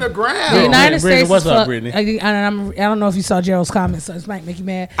 Brittany. Shit to the ground. the United Brittany, States. what's is up, fuck- Brittany? I don't know if you saw Gerald's comments, so this might make you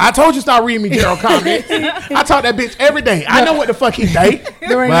mad. I told you stop reading me Gerald comments. I talk that bitch every day. I know what the fuck he think. The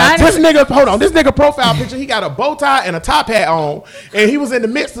This United, nigga, hold on. This nigga profile picture, he got a bow tie and a top hat on, and he was in the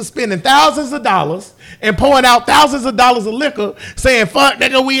midst of spending thousands of dollars and pouring out thousands of dollars of liquor, saying "fuck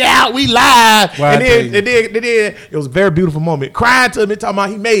nigga, we out, we live." Well, and I tell you. then it was a very beautiful moment. Crying to me, talking about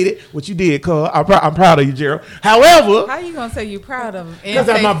he made it, which you did, cuz I'm proud of you, Gerald. However, How you gonna say you proud of him? and because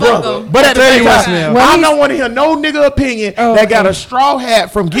that's say my fuck brother. him? But at the tell same you what, time, Slim. Well, I he's- don't want to hear no nigga opinion Oh, that got okay. a straw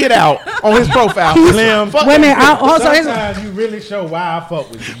hat from Get Out on his profile. Slim. Fuck Wait a minute. that. Also, here's, Sometimes you really show why I fuck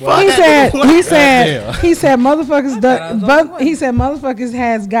with you, boy. Fuck he that said, nigga. he said, Yeah. he said, motherfuckers, thought I was on but point. he said, motherfuckers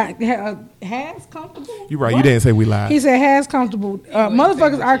has comfortable. You right. You What? didn't say we lied. He said has comfortable.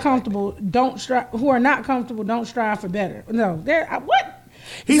 Motherfuckers say are shit comfortable. Don't strive. Who are not comfortable don't strive for better. No, they're what?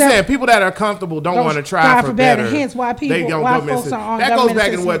 He said people that are comfortable don't want to try for better. Hence why They people, don't why government folks assistance. are on That goes government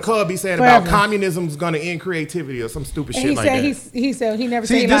back to what assistance Cub be saying forever. about communism is going to end creativity or some stupid And shit he like said that. he said he never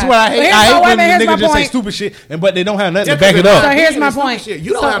See, said this is lied. what I So hate. here's I my- hate wait a when minute, here's niggas my just say point. stupid shit, but they don't have nothing Yeah, to back it 'cause up. So here's my Stupid point. shit.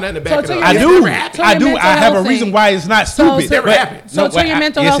 You don't have nothing to back it to up. your I It's do. never happened. to I your do. mental I have a health reason thing. why it's not So stupid. never but- happened. So to your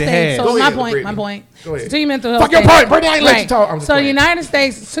mental yes, health it thing. has. So Go my ahead, point. Brittany. My point. Go ahead. To your mental health. Fuck your state. point. Brittany, I ain't let you talk. I'm just So the playing. United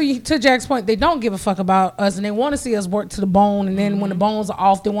States, to Jack's point, they don't give a fuck about us, and they want to see us work to the bone. And then when the bones are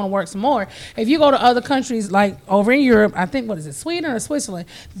off, they want to work some more. If you go to other countries like over in Europe, I think Sweden or Switzerland,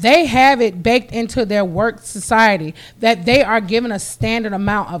 they have it baked into their work society that they are given a standard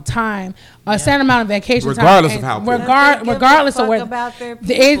amount of time, a standard amount of vacation Regardless time, of how and quick. regardless of Fuck where about their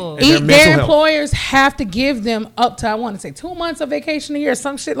their people. And their mental their health. employers have to give them up to, I want to say, 2 months of vacation a year,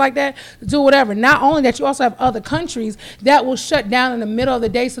 some shit like that, to do whatever. Not only that, you also have other countries that will shut down in the middle of the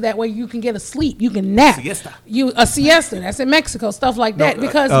day so that way you can get a sleep, you can nap. Siesta. A siesta. That's in Mexico, stuff like that.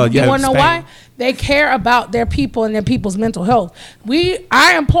 Because you yeah, want to know Spain. why? They care about their people and their people's mental health.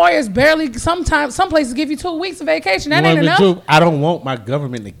 Our employers barely, sometimes, some places give you 2 weeks of vacation. That You ain't want me enough. to- I don't want my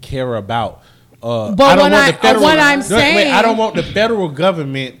government to care about. But I don't what want the federal- what I'm Wait, saying, I don't want the federal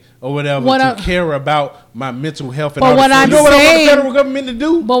government or whatever What to I'm- care about my mental health. And But all what that. I'm You know what I want saying- the federal government to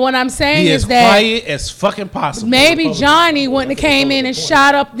do? but what I'm saying Be is as that quiet as fucking possible. maybe Johnny wouldn't have came in and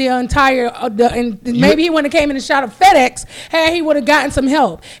shot up the entire, maybe he wouldn't have came in and shot up FedEx. Had he would have gotten some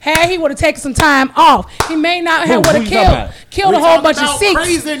help. Had he would have taken some time off. He may not have would Who have you talking about? killed a We whole talking bunch of about Sikhs.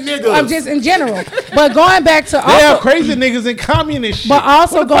 crazy niggas. I'm just in general. But going back to They are also, crazy niggas and communist shit. but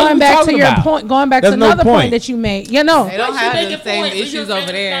also What the fuck going we back to talking your about? point, going back There's to no another point point. that you made. You know, They don't have the same issues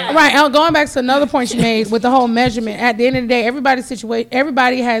over there. right. And going back to another point you made with the whole measurement. At the end of the day, everybody's situation.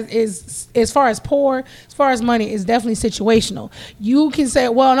 Everybody is as far as poor, as far as money, is definitely situational. You can say,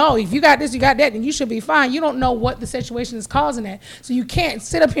 well, no, if you got this, you got that, then you should be fine. You don't know what the situation is causing that, so you can't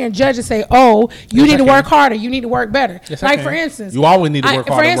sit up here and judge and say, oh, you need to work harder, you need to work better. Yes, I like can. for instance, You always need to work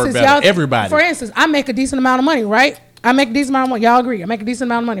harder and work better. y'all- Everybody. For instance, I make a decent amount of money, right? I make a decent amount of money. Y'all agree? I make a decent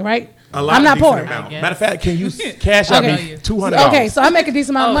amount of money, right? A lot I'm of not decent poor. amount. Matter of fact, can you cash out Okay. me $200? Okay, so I make a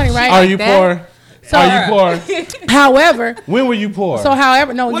decent amount of money, right? Are you that? poor? So- Are you poor? However, When were you poor? so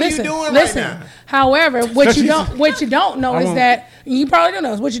however, no, What are you listen, doing right listen. now? However, what you don't know is won't- that you probably don't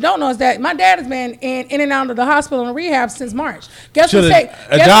know. What you don't know is that my dad has been in and out of the hospital and rehab since March. Guess who's Should've- paying?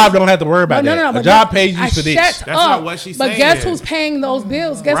 a job don't have to worry about that. A but job pays you for this. Shut That's up. not what she's but saying. guess who's paying those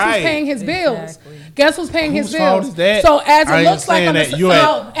bills? Guess Right. who's paying his bills? Exactly. Guess who's paying his Whose fault bills? is that? So as I it ain't looks like saying on the that. You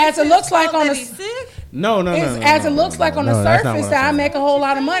ain't- as it looks like on the no. as it looks like on the that's not surface what that I I'm saying. make a whole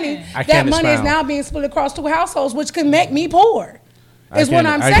lot of money, I that can't money is expound. now being split across 2 households, which can make me poor. Is what can't-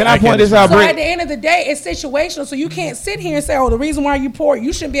 I'm I saying. can't- I point this out, So Britt. at the end of the day, it's situational. So you can't sit here and say, "Oh, the reason why you poor,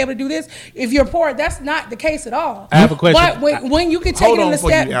 you shouldn't be able to do this." If you're poor, that's not the case at all. I have a question. But when you can take Hold it on in a before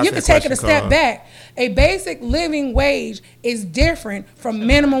step, you ask you can that take it a question, step Carl. back. A basic living wage is different from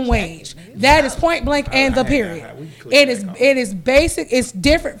minimum wage. That is point blank and the period. It is basic. It's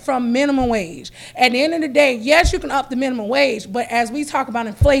different from minimum wage. At the end of the day, yes, you can up the minimum wage, but as we talk about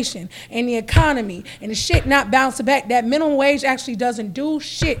inflation and the economy and the shit not bouncing back, that minimum wage actually doesn't do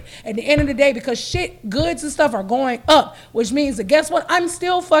shit at the end of the day because shit, goods and stuff are going up, which means that guess what? I'm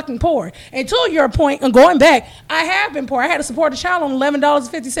still fucking poor. And to your point, and going back, I have been poor. I had to support a child on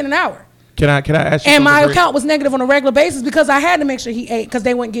 $11.50 an hour. Can I ask you And my something, Britt? account was negative on a regular basis because I had to make sure he ate because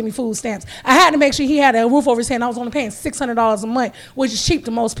they wouldn't give me food stamps. I had to make sure he had a roof over his head. I was only paying $600 a month, which is cheap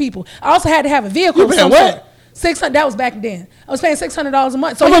to most people. I also had to have a vehicle. You paying what? 600. That was back then. I was paying $600 a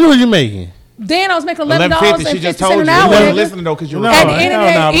month. So How much was you making? then I was making $11.50. She just told $11.50 you. an You hour. wasn't nigga. listening though, because you're At the end of the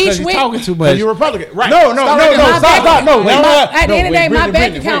day, because each you're week- talking too much. Because you're Republican, right? No, My stop. No, bank- At the end of the day, my bank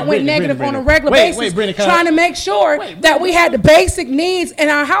Brittany, account went Brittany, negative Brittany, on a regular Wait, basis, wait, Brittany, can I- trying to make sure that we had the basic needs in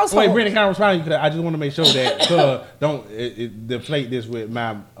our household. Wait, Brittany, can I respond to you? 'Cause I just want to make sure that don't deflate this with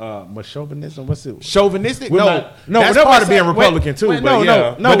my chauvinism. What's it? Chauvinistic? With No, my- that's whatever part I of being said- Republican too. wait, but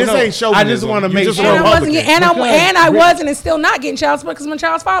yeah. no, but this no. ain't chauvinism. I just wanna You make just sure- a And I wasn't, Republican. get- and I, Because- and I wasn't, and still not getting child support because my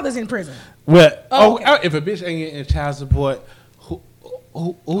child's father's in prison. Well, Oh, okay. if a bitch ain't getting child support, whose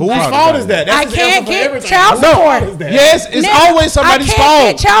Whose fault is that? That's I his can't answer for get everything. child Whose fault support. is that? Yes, it's Nigga, always somebody's I can't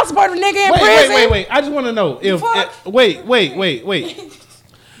fault. get child support if a nigga in prison. Wait. I just want to know if Fuck. wait.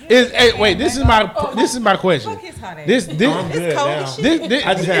 This is my question. Fuck his hot ass. This I'm It's good cold now. as shit. this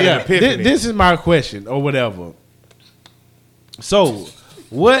I just had an epiphany. this is my question or whatever. So,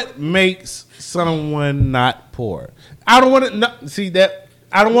 what makes someone not poor? I don't want to see that.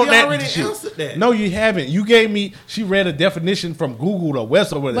 I don't want that. already shit. answered that. No, you haven't. You gave me. She read a definition from Google or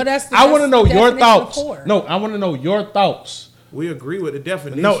West or whatever. But that's the- I want to that's know the your definition of thoughts. poor. No, I want to know your thoughts. We agree with the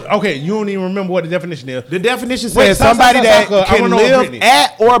definition. No, okay, you don't even remember what the definition is. The definition Wait, says stop, somebody stop, that I can wanna know live Brittany.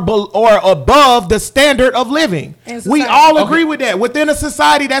 at or above the standard of living. In We society. all agree with that. Within a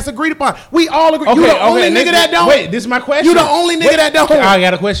society that's agreed upon. We all agree. You the only nigga that don't. Wait, this is my question. You the only nigga that don't. I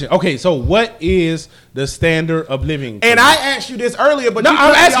got a question. Okay, so what is the standard of living. And I asked you this earlier, but No, you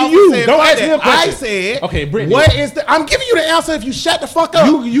I'm cut me asking off you. and said, Don't fuck ask me that. a question. I said, Okay, Brittany. what is the? I'm giving you the answer. If you shut the fuck up,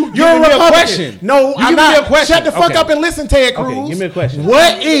 You you're giving a me a Republican. question. No, You I'm giving me not. a question. Shut the fuck Okay. up and listen, Ted Cruz. Okay, give me a question.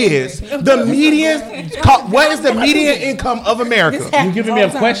 What is the median? What is the median income of America? You giving me a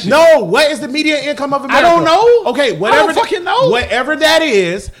question? No, what is the median income of America? don't know. Okay, I whatever. don't fucking know. Whatever that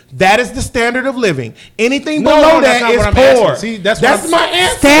is the standard of living. Anything No, below that's that not is what I'm poor. asking. See, that's what I'm- my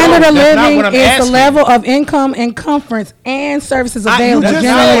answer. Standard of That's not living what I'm is asking. the level of income and comforts and services you available, just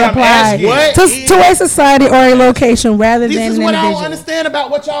generally said what I'm applied asking. What to a society or a location rather This than is an what I don't individual. understand about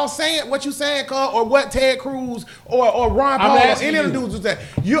what y'all saying, what you saying, Carl, or what Ted Cruz or Ron I'm Paul or asking any of the you. dudes was saying.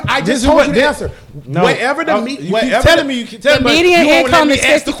 I This just is told what you the they- answer. No. Whatever the You keep whatever telling me. You keep telling The me. median you won't let income me is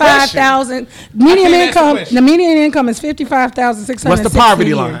ask the question. 55,000. I Median can't ask the income. question. The median income is 55,660. What's the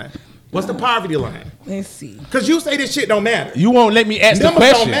poverty line? What's the poverty line? Let's see. Because you say this shit don't matter. You won't let me ask the Numbers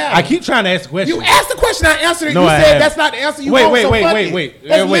don't question. matter. I keep trying to ask the question. You asked the question, I answered it. No, You I said haven't. that's not the answer you wait, want. wait, so wait, fuck wait, it. wait.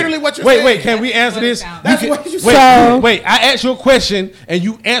 That's wait. literally what you're wait, saying. Wait, can we answer this? That's You what can- you wait, said. wait, I asked you a question and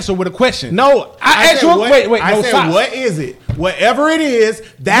you answer with a question. No, I asked said you. what- Wait, I no, said, stop. what is it? Whatever it is,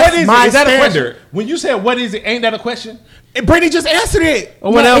 that's What is my it? Is that a question? standard. When you said what is it, ain't that a question? And Brittany just answered it.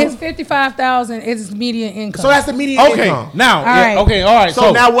 Or No, whatever. it's 55,000 is median income. So that's the median Okay, income. now, All right. okay, all right.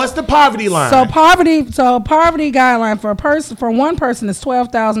 So now what's the poverty line? So poverty guideline for a person, for one person is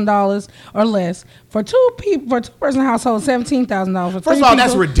 $12,000 or less. For two person household, $17,000. For First three of all,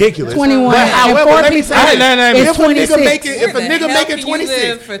 that's people, ridiculous. 21. But And however, four let me people, say this. it's If a nigga 26. making, if a Where the nigga hell making can you 26,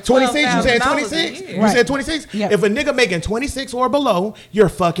 live for 26, you said $12,000 a 26? year? You Right. said 26? Yep. If a nigga making 26 or below, you're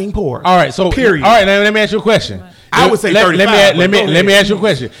fucking poor. All right, so period. All right, now let me ask you a question. I would say 35, Let but go me ahead. ask you a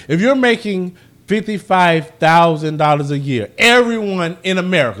question. If you're making $55,000 a year, everyone in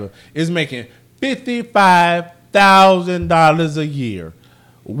America is making $55,000 a year.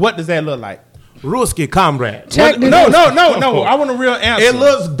 What does that look like? Ruski comrade. Check this No, out. no. I want a real answer. It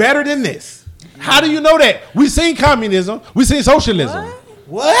looks better than this. How do you know that? We seen communism. We seen socialism.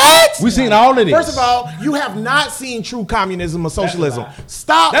 What? We seen all of this. First of all, you have not seen true communism or socialism.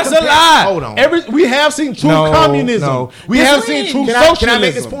 Stop. That's a comparing- lie. Hold on. We have seen true No, communism. no. We This have is- seen true Can socialism. I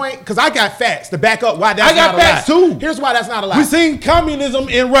make this point? Because I got facts to back up why that's I got not a facts lie. too. Here's why that's not a lie. We seen communism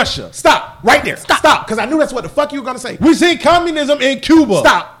in Russia. Stop right there. Stop. Because I knew that's what the fuck you were gonna say. We seen communism in Cuba.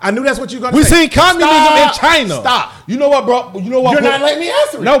 Stop. I knew that's what you were gonna We say. seen communism Stop. in China. Stop. You know what, bro? You know what? You're not letting me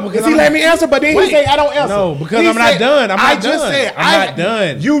answer it. No, because he I'm- let me answer, but then Wait. he say I don't answer. No, because He I'm not said- done. I'm I not just done. said I'm not done.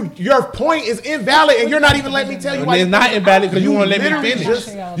 Your point is invalid, and you're not even letting me tell you why. It's not invalid because you won't let me literally finish.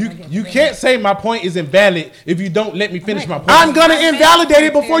 just- You can't say my point is invalid if you don't let me finish my point. I'm gonna invalidate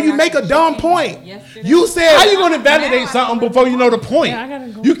it before you make a dumb point. You said How you gonna invalidate something before you know the point? Yeah, I gotta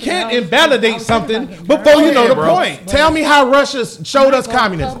go You to can't the house. invalidate something before Go you know ahead, the bro. point. Tell me how Russia showed us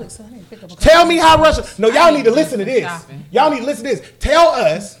communism. Tell me how Russia. No, y'all need to listen to this. Y'all need to listen to this. Tell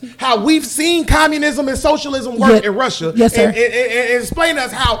us how we've seen communism and socialism work Yeah. in Russia. Yes, sir. And explain to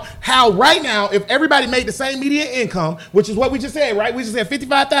us how right now, if everybody made the same median income, which is what we just said, right? We just said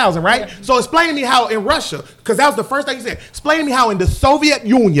 55,000, right? So explain to me how in Russia, because that was the first thing you said. Explain to me how in the Soviet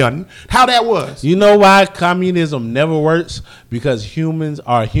Union, how that was. You know why communism never works? Because humans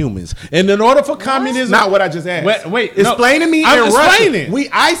are humans. And in order for communism, Not what I just asked. Wait, no. explain to me I'm in explaining. Russia.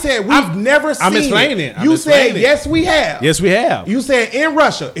 I said we've never seen I'm explaining. it. I'm You said explaining. yes, we have. Yes, we have. You said in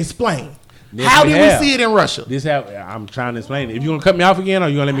Russia. Explain. Yes, How we did have. we see it in Russia? I'm trying to explain it. If you're gonna cut me off again, or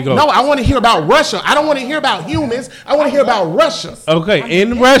you gonna let me go? No, I want to hear about Russia. I don't want to hear about humans. I want to hear about Russia. Okay,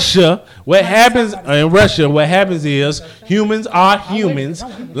 in Russia, what happens is humans are humans,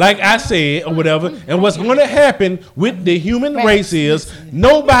 like I said, or whatever. And what's going to happen with the human race is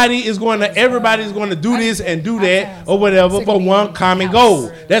everybody's going to do this and do that or whatever for one common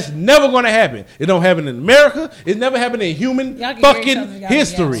goal. That's never going to happen. It don't happen in America. It's never happened in human Y'all can hear each fucking other, y'all can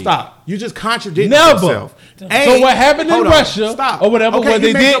history. Stop. You just contradicted Never. yourself. So what happened in hold on. Russia Stop. or whatever Okay, was you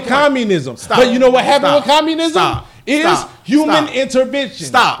they made your did point. communism. Stop. But you know what happened Stop. with communism? Stop. Is Stop. human Stop. intervention.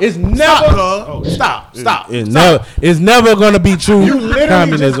 Stop. It's never. Stop. Stop. Stop. It's never going to be true You literally just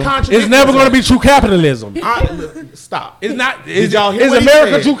communism. contradict It's never going to yourself. be true capitalism. Stop. It's not. Did y'all hear Is what he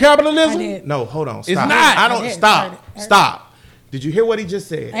America said? true capitalism? I did. No, hold on. Stop. It's not. I don't. I did. Stop. I heard. Stop. Did you hear what he just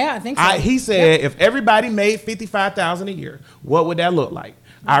said? Yeah, I think so. He said if everybody made 55,000 a year, what would that look like?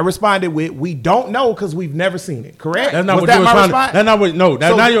 I responded with, "We don't know because we've never seen it." Correct? That's not Was what that your my response. response? That's not what. No,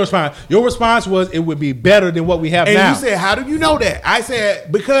 that's So- not your response. Your response was it would be better than what we have And now. you said, "How do you know that?" I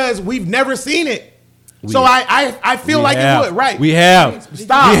said, "Because we've never seen it." So I feel like it would, right? We have.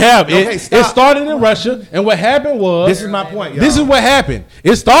 Stop. We have. Okay, It stop. started in Russia, and what happened was. This is my point, y'all. This is what happened.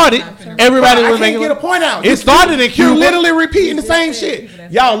 It started. Everybody I was can't making. get a point out. It started in Cuba. You're literally repeating the same shit.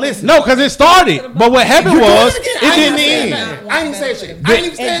 Y'all listen. No, because it started. But what happened was, It it didn't end. I ain't even say shit. I ain't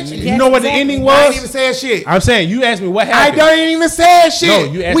even say shit. You know what the ending I ain't was? even say shit. I'm saying, you asked me what I happened. don't even say shit.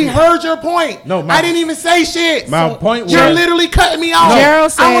 No, you asked we me. heard your point. No, I didn't even say shit. My point was. You're literally cutting me off. Gerald I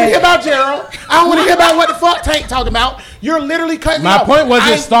want to said- hear about Gerald. I don't want to hear about what the fuck Tank talking about. You're literally cutting me My off. point was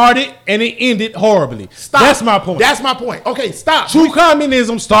I- it started and it ended horribly. Stop. That's my point. That's my point. Okay, stop. True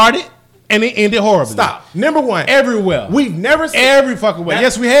communism started and it ended horribly. Stop. Number one. Everywhere. We've never seen. Every fucking way.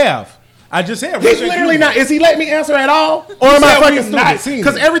 Yes, we have. I just said. He's literally not. Is he letting me answer at all? Or You am I said fucking we've not seen stupid?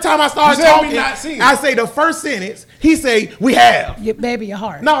 Because it. every time I start You said we've talking, not seen it. I say the first sentence. He say we have. Your baby, your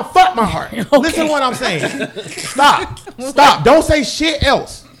heart. No, fuck my heart. Listen to what I'm saying. Stop. Stop. Don't say shit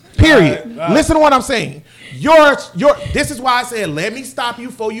else. Period. Listen to what I'm saying. This is why I said let me stop you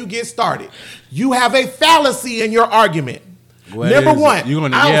before you get started. You have a fallacy in your argument. What Number is it? one, You're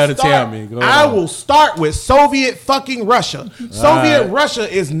gonna I will yell to start- tell me. Go I on. will start with Soviet fucking Russia. Soviet Russia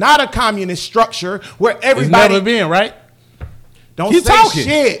is not a communist structure where It's everybody never been, right? don't Keep say talking.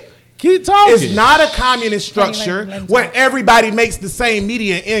 shit. Keep talking. It's not a communist structure let him where talk. everybody makes the same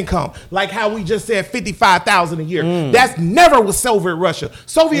median income, like how we just said 55,000 a year. That's never was Soviet Russia.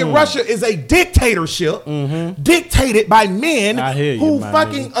 Soviet Russia is a dictatorship dictated by men I hear you, who my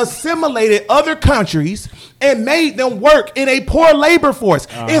fucking assimilated other countries and made them work in a poor labor force.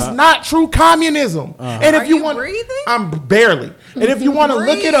 It's not true communism. And if Are you you want, breathing? I'm barely. And if you want to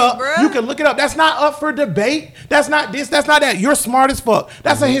look it Breathe, up, bruh. you can look it up. That's not up for debate. That's not this. That's not that. You're smart as fuck.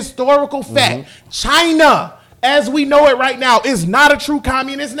 That's a historical fact. China, as we know it right now, is not a true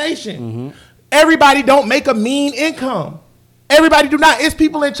communist nation. Everybody don't make a mean income. Everybody do not. It's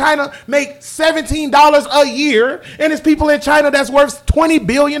people in China make $17 a year, and it's people in China that's worth $20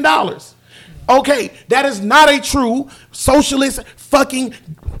 billion. Okay, that is not a true socialist fucking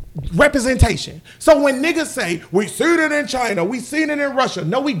representation. So when niggas say, we seen it in China, we seen it in Russia.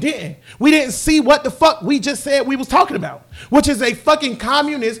 No, we didn't. We didn't see what the fuck we just said we was talking about, which is a fucking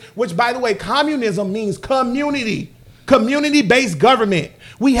communist, which by the way, communism means community. Community-based government.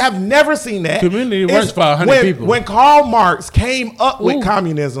 We have never seen that. Community It's works for 100 people. When Karl Marx came up with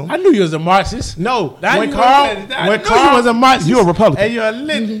communism, I knew you was a Marxist. no, I when knew Karl, you was a Marxist. you a Republican. And you're a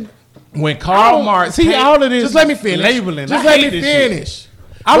lit. When Karl Marx see came, all of this just let me finish. labeling. Just I let hate me this shit. finish.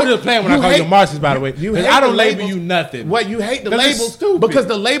 I was just playing when I called you a Marxist, by the way. You 'Cause hate I don't the label labels. you nothing. What you hate the 'Cause it's labels stupid. because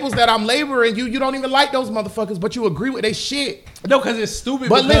the labels that I'm laboring you don't even like those motherfuckers, but you agree with they shit. No, because it's stupid.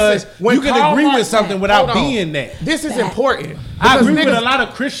 But because listen, when you can Karl agree Marx- with something hold without on. being that. This is important. I because agree with niggas- a lot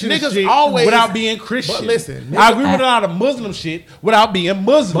of Christian niggas shit always- without being Christian. But listen, I agree with a lot of Muslim shit without being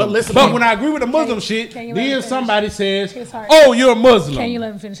Muslim. But listen, but man. when I agree with the Muslim shit, can you let then him finish somebody says, his heart? "Oh, you're a Muslim." Can you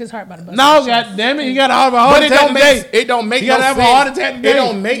let him finish his heart by the bus? No, God damn it, you gotta have a heart But it attack don't today. make it don't make You no gotta have sense. a heart attack today. It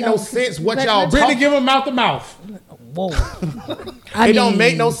don't make no No. sense what Let- y'all let- Brittany, talk. give him mouth to mouth. Whoa. It don't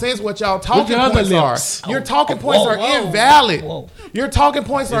make no sense what y'all talking your other points are. lips. Your talking points are whoa. invalid. Whoa. Your talking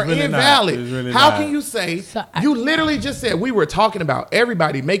points are really not. invalid. It's really How not. can you say So you literally just said we were talking about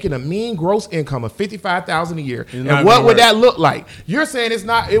everybody making a mean gross income of $55,000 a year, not and gonna what would work. that look like? You're saying it's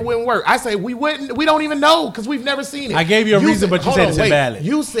not. It wouldn't work. I say we wouldn't. We don't even know because we've never seen it. I gave you a reason, but you hold said on, it's wait. invalid.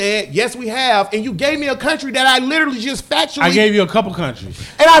 You said yes, we have, and you gave me a country that I literally just factually. I gave you a couple countries.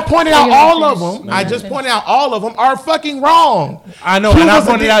 And I pointed out Let him all of finish. them. Let I him just finish. pointed out all of them are fucking wrong. I know, and I Cuba's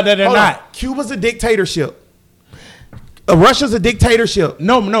a pointed out that they're hold on. not. Cuba's a dictatorship. Russia's a dictatorship.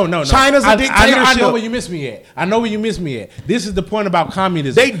 No. China's a I know dictatorship. where you missed me at. I know where you missed me at. This is the point about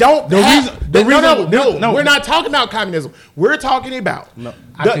communism. They don't. The reason. No. We're not talking about communism. We're talking about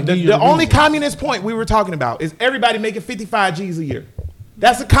I can give you the the only reason. communist point we were talking about is everybody making 55 G's a year.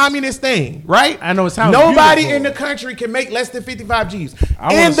 That's a communist thing, right? I know it sounds Nobody beautiful. in the country can make less than 55 G's.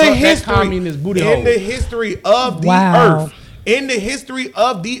 I wanna suck that communist booty hole. In the history of the Wow. earth, in the history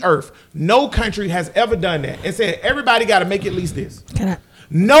of the earth, no country has ever done that and said everybody got to make at least this. Can I?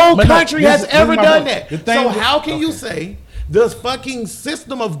 No But no, country this has is ever my done point. that. The thing So with- how can you say the fucking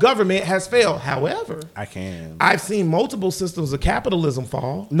system of government has failed? However, I can. I've seen multiple systems of capitalism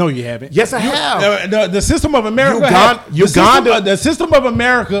fall. No, you haven't. Yes, I have. The system of America, Uganda- the system of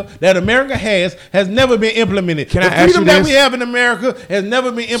America that America has never been implemented. Can the I ask freedom you that this? we have in America has never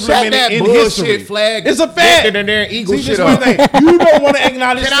been Shut implemented that in bullshit history. flag. It's a fact. Eagle See, shit this one up. thing. You don't want to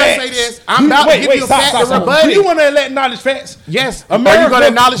acknowledge Can facts. I say this? I'm about to give you a fact to rebut Do it. you want to acknowledge facts? Yes. America, Are you going to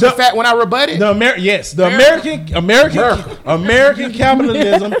acknowledge the fact when I rebut it? Yes, the American American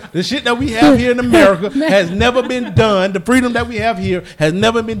capitalism, the shit that we have here in America, has never been done. The freedom that we have here has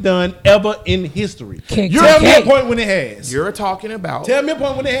never been done ever in history. Tell me a point when it has. You're talking about. Tell me a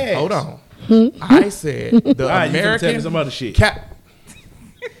point when it has. Hold on. I said the All right, you can tell me American some other shit.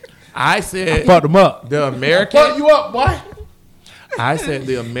 I said Fuck them up. the American. Fuck you up, boy. I said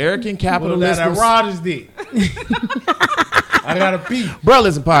the American Well, capitalist. that Rogers dick. I got a pee.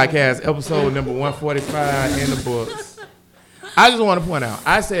 Brothers Podcast, episode number 145 in the books. I just want to point out,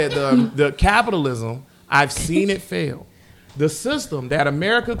 I said the capitalism, I've seen it fail. The system that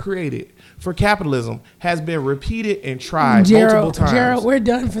America created for capitalism has been repeated and tried multiple times. Gerald, we're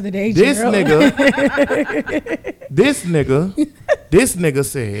done for the day. This Gerald. this nigga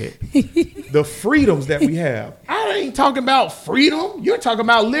said the freedoms that we have. I ain't talking about freedom. You're talking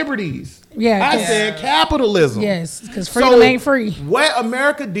about liberties. Yeah, I 'cause- said capitalism. Yes, because freedom ain't free. What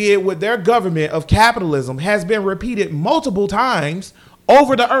America did with their government of capitalism has been repeated multiple times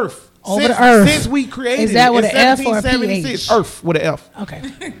over the earth. Over the earth. Since we created Is that it with in an F or a 1776. PH? Earth with an F. Okay.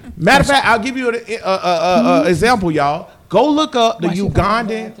 Matter of fact, I'll give you an example, y'all. Go look up the Watch your phone,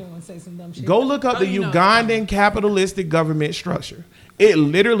 Ugandan. bathroom and say some dumb shit. Go look up the Ugandan capitalistic government structure. It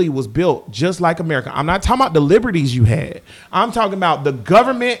literally was built just like America. I'm not talking about the liberties you had. I'm talking about the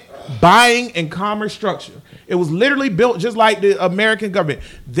government buying and commerce structure. It was literally built just like the American government.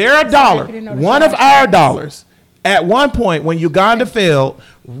 Their dollar, one of our dollars, at one point when Uganda fell,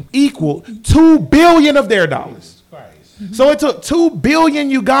 equaled 2 billion of their dollars. So it took 2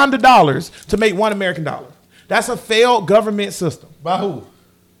 billion Uganda dollars to make one American dollar. That's a failed government system. By who?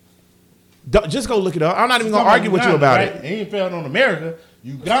 Just go look it up. I'm not even gonna argue with you about it. It ain't failed on America.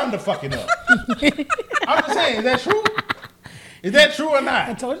 Uganda fucking up. I'm just saying, is that true? Is that true or I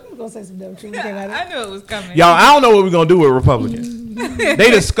not? told you I was going to say some dumb shit. I knew it was coming. Y'all, I don't know what we're gonna do with Republicans.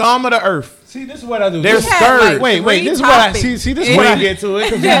 They the scum of the earth. See, this is what I do. They're This- scared. Wait, three this is what I topics. see. This is We what I didn't get to it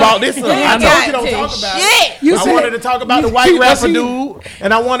because you brought this up. I told you don't talk about it. You I said- wanted to talk about the white see- rapper see- dude,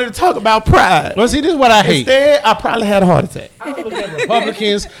 and I wanted to talk about pride. Well, see, this is what I hate. Instead, I probably had a heart attack. I don't look at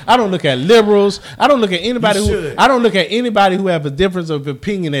Republicans. I don't look at liberals. I don't look at anybody You who. should. I don't look at anybody who have a difference of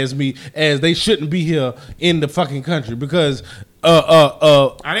opinion as me, as they shouldn't be here in the fucking country because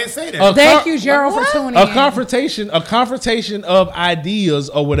I didn't say that. Thank you, Gerald, for tuning a in. confrontation of ideas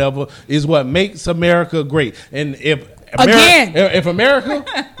or whatever is what makes America great. And if Again. if America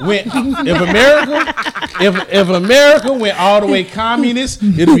went if America went all the way communist,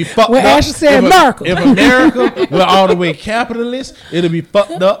 it'll be fucked Well, up. Ashley said America. If America went all the way capitalist, it'll be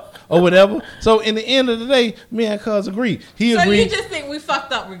fucked up or whatever. So in the end of the day, me and Cuz agree. He So agreed. you just think we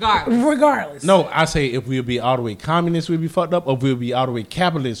fucked up regardless? Regardless. No, I say if we'll be all the way communist, we'll be fucked up, or if we'll be all the way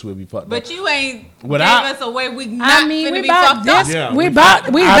capitalist, we'll be fucked up. But you ain't Without- gave us a way we not I mean, finna we be about fucked up. this. Yeah, we we about I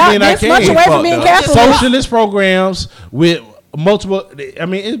this mean, I much can't away get from being fucked up. capitalist. Socialist programs with multiple. I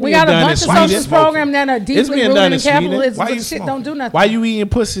mean, it's We being got a done in bunch of Sweden. socialist programs that are It's deeply being rooted done in in Sweden. capitalism, Why but you shit smoke? don't do nothing. Why you eating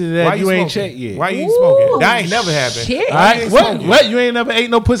pussy that Why you ain't smoking? checked yet? Why you Ooh, smoking? That ain't never happened. shit. All right, ain't what? smoking. What? You ain't never ate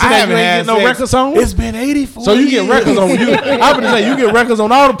no pussy I that haven't you ain't had get no sex. records on? It's been 84 So you get years. records on you. I'm gonna say you get records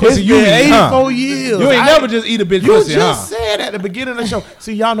on all the It's pussy you been eat. 84 Huh? years. You ain't I- never just eat a bitch You pussy, just huh? said at the beginning of the show.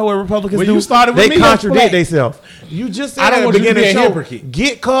 See, y'all know what Republicans When do. you started with they me, that's contradict black. themselves. You just said I don't at the want you to beginning be of a the show, hypocrite.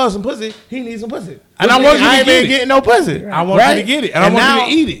 get Cuz some pussy. He needs some pussy. And I want you to ain't get been it. getting no pussy. I want you to get it, and I want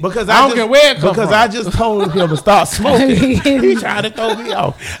you to eat it. Because I don't care where it come Because from. I just told him to stop smoking. He trying to throw me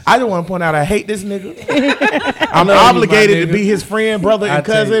off. I just want to point out I hate this nigga. I'm love you, obligated my to nigga. be his friend, brother, I and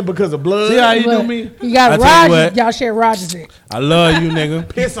tell you. cousin because of blood. See how you do But me? You got I tell you Rogers. what. Y'all share Rogers it. I love you, nigga.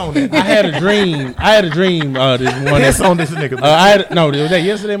 Piss on that. I had a dream. this morning. Piss on this nigga. I had no, it was that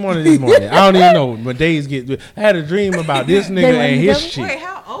yesterday morning. This morning, I don't even know. My days get. I had a dream about this nigga They and his together? Wait, shit.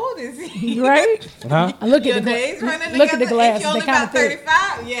 how old is he? Right? Huh? Look Your at the days running look at the together? glasses. If you only They kind of about thick.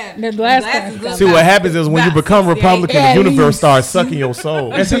 35, yeah. The glass Glasses guys. look See, what about- happens is when you about become 68. Republican, Yeah, the universe you- starts sucking your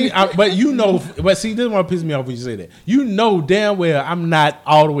soul. And see, but you know, but see, this one pisses me off when you say that. You know damn well I'm not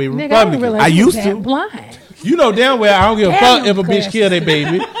all the way Nigga, I didn't Republican. realize I you was used that to. blind. You know damn well I don't give a Damn fuck if a them bitch glasses. kill their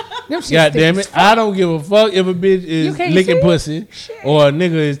baby. Them shit God thick damn as it. fuck. I don't give a fuck if a bitch You is can't licking see? pussy Shit. or a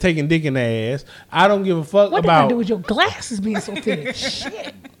nigga is taking dick in the ass. I don't give a fuck What did I about do with your glasses being so thick?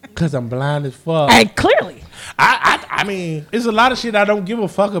 Shit. because I'm blind as fuck. And clearly. I mean, There's a lot of shit I don't give a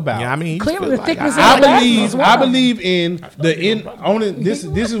fuck about. yeah, I mean, you Clearly feel the thickness I of glasses believe as well. I believe in this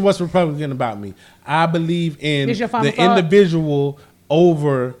is what's Republican about me. I believe in This your final the thought? individual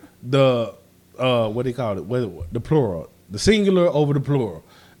over the what they call it, the plural, the singular over the plural.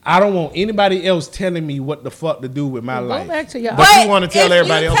 I don't want anybody else telling me what the fuck to do with my Go life. back to your But you wanna tell if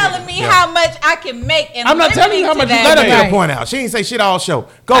everybody you else- telling me Yeah. how much I can make and I'm not telling you how much you limiting to let her that, get Right. a point out. She ain't say shit all show.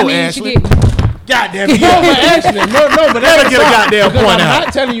 Go, I mean, Ashley. she did. God damn it. No, but actually, no, but Let her get a goddamn because point I'm out.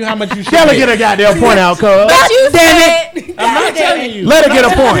 not telling you how much you should Let her make. get a goddamn point out, cuz. But you damn said, I'm not telling you. Let her get a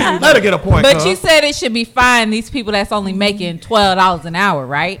point. Let her get a point, but cuz. you said it should be fine. These people that's only making $12 an hour,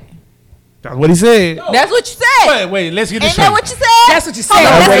 right? That's what he said. That's what you said. Wait, let's get this Ain't that straight. what you said? That's what you said. Hold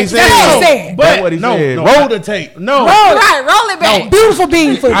on, That's what he that's said. what you said. But That's what he no, said. no, Roll the tape. No, Right, roll it back. Beautiful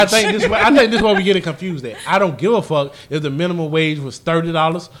bean footage. I think this is why we getting confused. At I don't give a fuck if the minimum wage was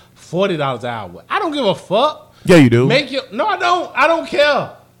 $30, $40 an hour. I don't give a fuck. Yeah, you do. No, I don't. I don't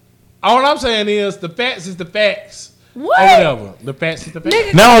care. All I'm saying is the facts is the facts. What? Or whatever. The facts is the facts.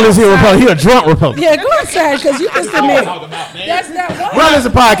 Nigga, Now listen here, Republican. He a drunk Republican. yeah, go outside because you just admitted. That's not what. Run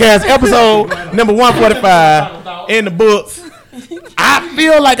Listen Podcast, episode number 145 in the books. I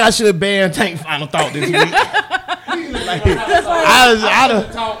feel like I should ban Tank Final Thought this week.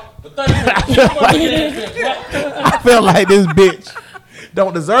 I feel like this bitch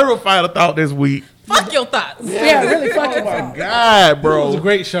don't deserve a final thought this week. Fuck your thoughts. Yeah, really fucking God, It was a bro.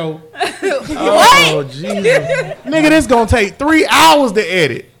 great show. Oh, Jesus. Nigga, this gonna take 3 hours to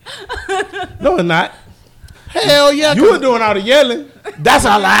edit. No, it's not. Hell yeah. You were doing all the yelling. That's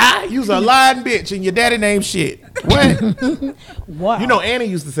a lie. You's a lying bitch and your daddy named shit. What? Wow. You know Annie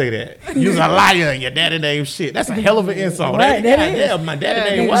used to say that. You's a liar and your daddy named shit. That's a hell of an insult. Right, that is. Yeah, my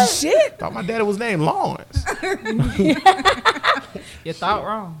daddy named what? Shit. Thought my daddy was named Lawrence. You thought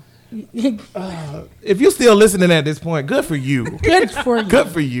wrong. If you still listening at this point, good for you. Good for you. Good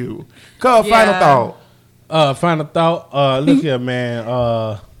for you. Cuz, final Yeah. thought. Final thought. Look here, man.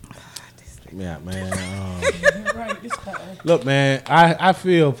 Yeah, man. Look, man. I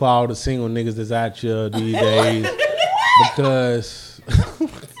feel for all the single niggas that's out here these days because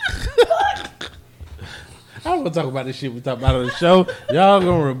I don't want to talk about this shit we talk about on the show. Y'all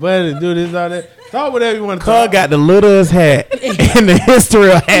gonna rebut it and do this all that. Talk whatever you want to Cuz talk. got the littlest hat in the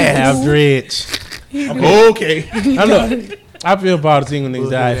history of hats. Dreads. Okay. Now look, I feel for all the single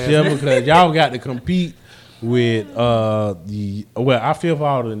niggas out here because y'all got to compete with I feel for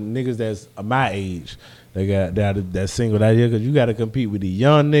all the niggas that's my age that's single out here because you got to compete with the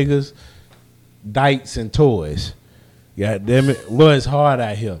young niggas, dykes and toys. God damn it, it's hard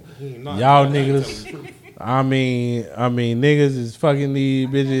out here. Y'all niggas. I mean, niggas is fucking these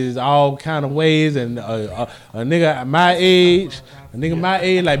bitches all kind of ways, and a nigga my age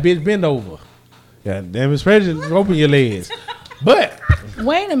like bitch bend over. God damn it, especially open your legs. But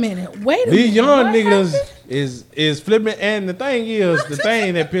Wait a minute. these young What niggas happened? is flipping, and the thing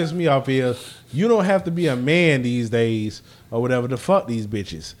that pisses me off is you don't have to be a man these days or whatever to fuck these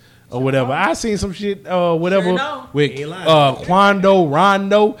bitches or whatever. I seen some shit whatever with Quando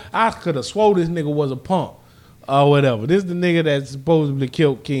Rondo. I could have swore this nigga was a punk or whatever. This is the nigga that supposedly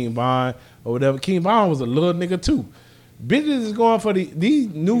killed King Von or whatever. King Von was a little nigga too. Bitches is going for these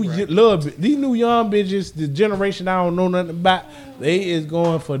new young bitches, the generation I don't know nothing about. They is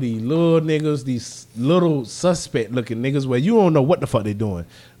going for the little niggas, these little suspect looking niggas where you don't know what the fuck they doing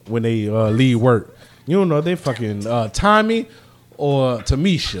when they leave work. You don't know if they fucking Tommy or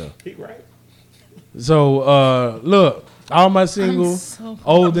Tamisha. So look, all my single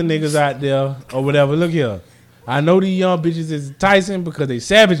older niggas out there or whatever. Look here, I know these young bitches is Tyson because they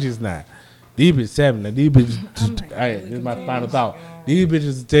savages now. These bitches savage now. These bitches. This is my final thought. These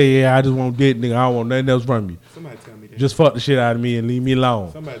bitches tell you, yeah, I just want dick, nigga. I don't want nothing else from you. Somebody tell me that. Just fuck the shit out of me and leave me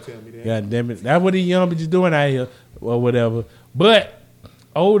alone. Somebody tell me that. God damn it. That's what these young bitches doing out here or whatever. But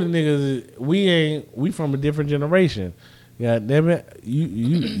older niggas, we from a different generation. God damn it.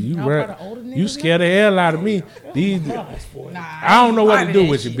 You scare the hell out of me. I don't know what to do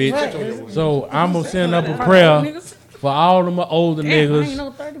with you, bitch. So I'm gonna send up a prayer for all them older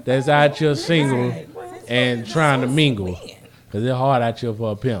niggas that's out here single and trying to mingle. Cause it's hard out here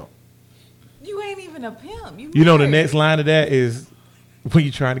for a pimp. You ain't even a pimp. You know the next line of that is when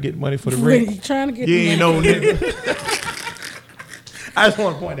you trying to get money for the rent. Really trying to get You ain't no nigga. I just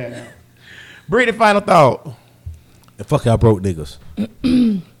want to point that out. Brittany, final thought. And fuck y'all broke niggas.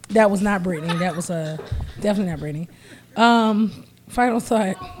 That was not Brittany. That was definitely not Brittany. Final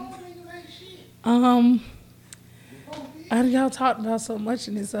thought. Y'all talked about so much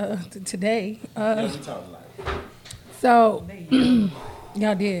in this today. So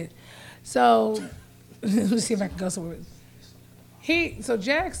y'all did. So let's see if I can go somewhere. So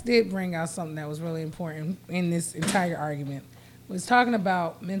Jax did bring out something that was really important in this entire argument. Was talking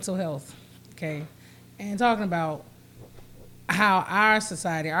about mental health, okay, and talking about how our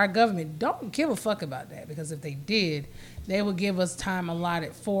society, our government, don't give a fuck about that, because if they did, they would give us time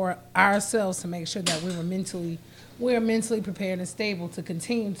allotted for ourselves to make sure that we're mentally prepared and stable to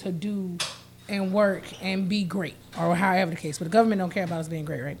continue to do and work and be great, or however the case. But the government don't care about us being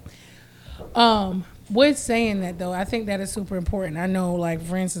great, right? With saying that though, I think that is super important. I know, like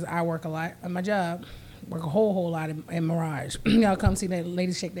for instance, I work a lot at my job. Work a whole lot in Mirage. Y'all come see that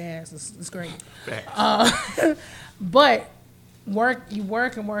ladies shake their ass. It's great. But you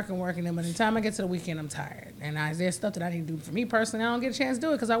work, and then by the time I get to the weekend, I'm tired. And there's stuff that I need to do for me personally. I don't get a chance to do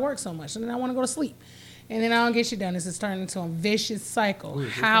it because I work so much, and then I want to go to sleep, and then I don't get shit done. This is turning into a vicious cycle.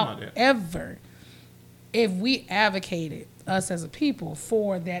 However, if we advocated us as a people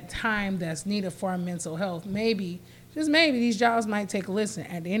for that time that's needed for our mental health, maybe, just maybe, these jobs might take a listen.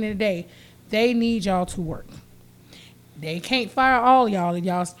 At the end of the day, they need y'all to work. They can't fire all y'all if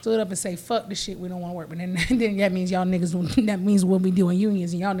y'all stood up and say, fuck this shit, we don't want to work. But then that means y'all niggas, that means we'll be doing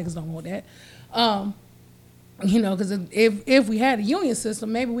unions, and y'all niggas don't want that. Because if we had a union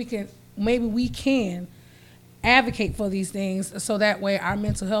system, maybe we can advocate for these things so that way our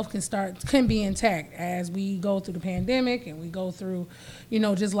mental health can be intact as we go through the pandemic and we go through,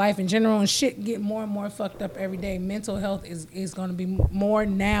 just life in general, and shit get more and more fucked up every day. Mental health is going to be more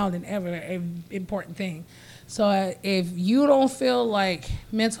now than ever an important thing. So if you don't feel like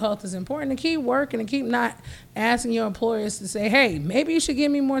mental health is important, to keep working and keep not asking your employers to say, hey, maybe you should give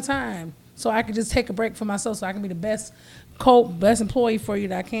me more time so I can just take a break for myself so I can be the best employee for you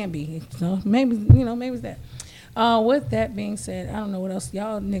that I can be. So maybe it's that. With that being said, I don't know what else.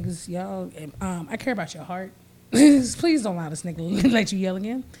 Y'all niggas, I care about your heart. Please don't allow this nigga let you yell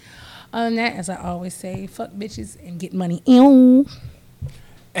again. Other than that, as I always say, fuck bitches and get money. Ew.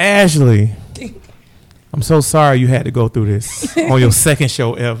 Ashley, I'm so sorry you had to go through this on your second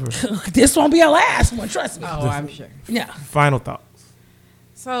show ever. This won't be our last one, trust me. Oh, I'm sure. Yeah. Final thoughts.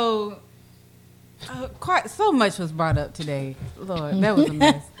 So, quite so much was brought up today. Lord, that was a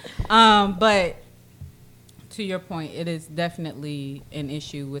mess. But to your point, it is definitely an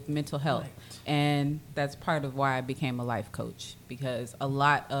issue with mental health. Right. And that's part of why I became a life coach, because a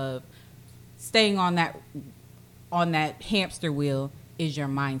lot of staying on that hamster wheel is your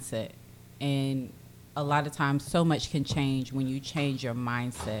mindset. And a lot of times so much can change when you change your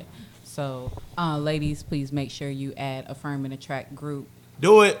mindset. So, ladies, please make sure you add Affirm and Attract group.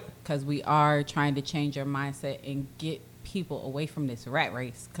 Do it. Because we are trying to change your mindset and get people away from this rat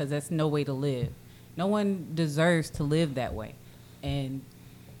race, because that's no way to live. No one deserves to live that way. And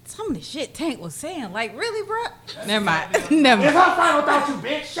some of the shit Tank was saying, like, really, bro? Never mind. Never mind. It's her final thought, you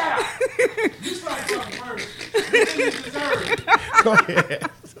bitch. Shut up. You started talking first. You deserve it. Go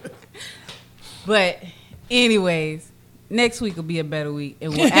ahead. But anyways, next week will be a better week,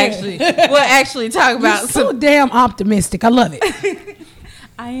 and we'll actually talk about You're so damn optimistic. I love it.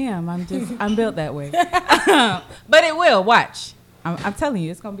 I am. I'm built that way. But it will. Watch. I'm telling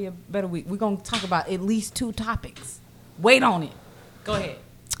you, it's gonna be a better week. We're gonna talk about at least 2 topics. Wait on it. Go ahead.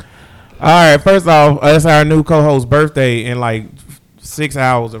 All right. First off, it's our new co-host's birthday in like 6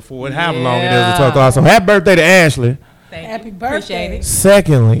 hours or 4, however long it is to talk about. So happy birthday to Ashley. Happy birthday.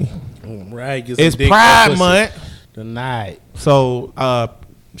 Secondly, right, it's Pride Month tonight. So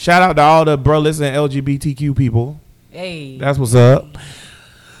shout out to all the brothers and LGBTQ people. Hey, that's what's up.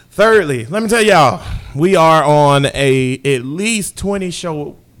 Thirdly, let me tell y'all, we are on at least 20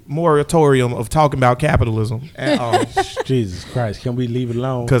 show moratorium of talking about capitalism at all. Jesus Christ, can we leave it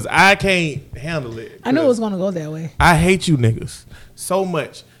alone? Because I can't handle it. I knew it was going to go that way. I hate you niggas so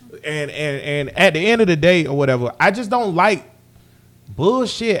much. And at the end of the day or whatever, I just don't like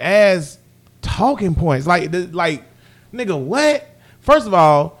bullshit as talking points. Like nigga, what? First of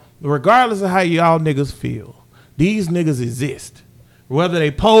all, regardless of how y'all niggas feel, these niggas exist. Whether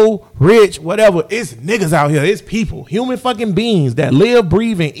they poor, rich, whatever, it's niggas out here. It's people, human fucking beings that live,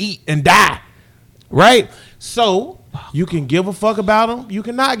 breathe, and eat and die. Right? So you can give a fuck about them. You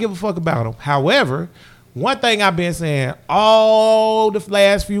cannot give a fuck about them. However, one thing I've been saying all the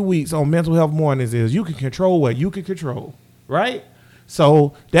last few weeks on Mental Health Mornings is you can control what you can control. Right?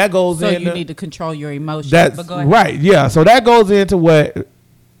 So that goes so into... you need to control your emotions. That's but go ahead. right, yeah. So that goes into what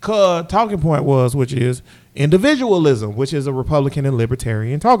talking point was, which is individualism, which is a Republican and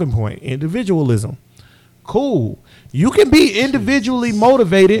libertarian talking point. Individualism. Cool. You can be individually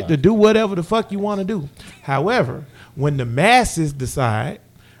motivated to do whatever the fuck you want to do. However, when the masses decide,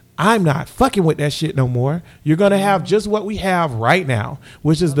 I'm not fucking with that shit no more, you're going to have just what we have right now,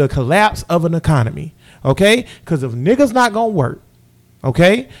 which is the collapse of an economy. Okay? Because if niggas not going to work,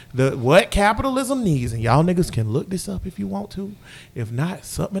 okay, what capitalism needs, and y'all niggas can look this up if you want to. If not,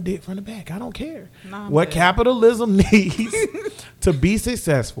 suck my dick from the back. I don't care. What capitalism needs to be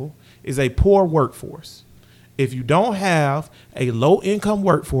successful is a poor workforce. If you don't have a low-income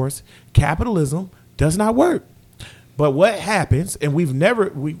workforce, capitalism does not work. But what happens, and we've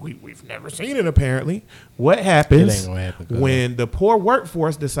never seen it apparently, what happens when the poor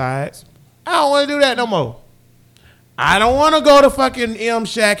workforce decides, I don't want to do that no more. I don't want to go to fucking M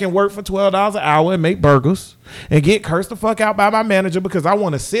Shack and work for $12 an hour and make burgers and get cursed the fuck out by my manager because I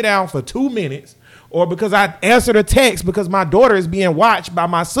want to sit down for 2 minutes or because I answered a text because my daughter is being watched by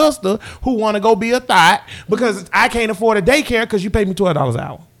my sister who want to go be a thought because I can't afford a daycare because you paid me $12 an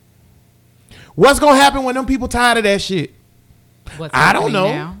hour. What's going to happen when them people tired of that shit? I don't know.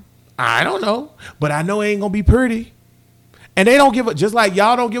 Now? I don't know. But I know it ain't going to be pretty. And they don't give a, just like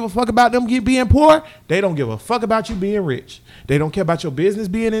y'all don't give a fuck about them being poor, they don't give a fuck about you being rich. They don't care about your business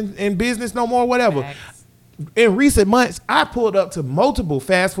being in business no more, whatever. Facts. In recent months, I pulled up to multiple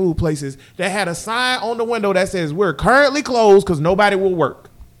fast food places that had a sign on the window that says, we're currently closed because nobody will work.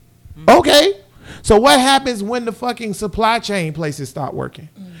 Okay. So what happens when the fucking supply chain places start working?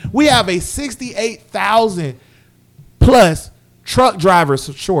 We have a 68,000 plus truck drivers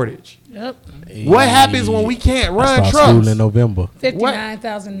shortage. Yep. What happens when we can't run Start trucks? school in November.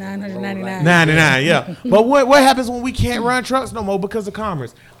 59,999. 99, yeah. But what happens when we can't run trucks no more because of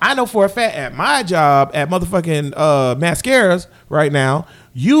commerce? I know for a fact at my job at motherfucking Mascaras right now,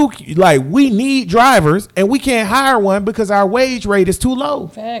 we need drivers and we can't hire one because our wage rate is too low.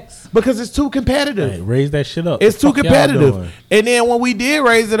 Facts. Because it's too competitive. Hey, raise that shit up. It's too Fuck y'all doing? competitive. And then when we did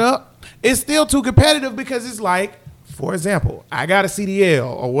raise it up, it's still too competitive because it's like, for example, I got a CDL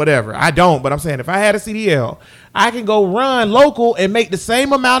or whatever. I don't, but I'm saying if I had a CDL, I can go run local and make the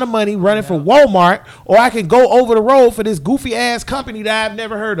same amount of money running for Walmart, or I can go over the road for this goofy ass company that I've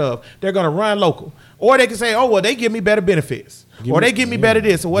never heard of. They're going to run local. Or they can say, oh, well, they give me better benefits. They give me better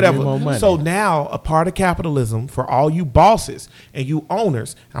this or whatever. more money. So now a part of capitalism for all you bosses and you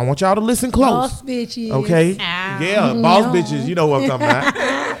owners, I want y'all to listen close. Boss bitches. Okay? Yeah, boss bitches. You know what I'm talking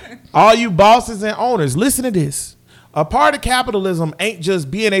about. All you bosses and owners, listen to this. A part of capitalism ain't just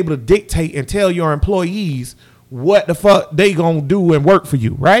being able to dictate and tell your employees what the fuck they gonna do and work for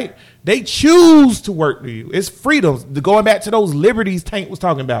you, right? They choose to work for you. It's freedoms. Going back to those liberties Tank was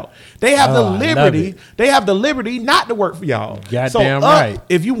talking about. They have the I love liberty. it. They have the liberty not to work for y'all. Goddamn right.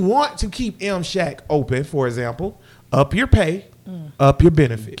 If you want to keep M Shack open, for example, up your pay, up your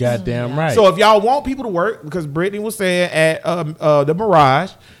benefits. Goddamn right. So if y'all want people to work, because Brittany was saying at the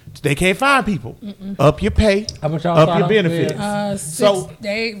Mirage, they can't find people. Up your pay, How much y'all up start your off benefits. with? So-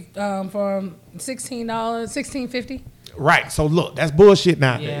 They from $16, $16.50. Right. So look, that's bullshit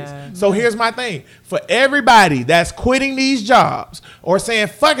nowadays. Yeah. So here's my thing. For everybody that's quitting these jobs or saying,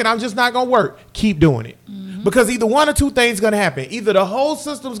 fuck it, I'm just not going to work, keep doing it. Because either one or two things going to happen. Either the whole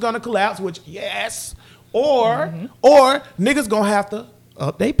system's going to collapse, which yes, or niggas going to have to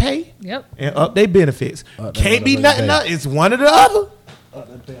up they pay Yep. and up they benefits. Up Can't they be nothing pay. else. It's one or the other.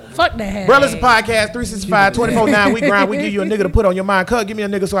 Fuck that. Bro, listen, podcast 365, 24/9. We grind. We give you a nigga to put on your mind. Cut, give me a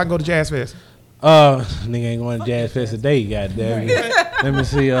nigga so I can go to Jazz Fest. Nigga ain't going to Jazz Fest today, goddamn. Let me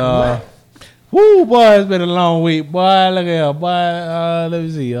see. Woo, boy, it's been a long week, boy. Look at here, boy. Let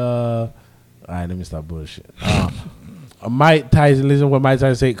me see. All right, let me stop bullshit. Mike Tyson, listen to what Mike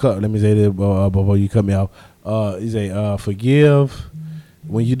Tyson say. Let me say this before you cut me off. He say, forgive.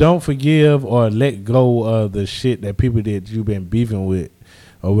 When you don't forgive or let go of the shit that people that you've been beefing with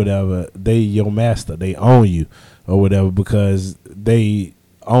or whatever, they your master. They own you or whatever because they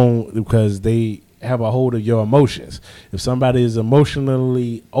have a hold of your emotions. If somebody is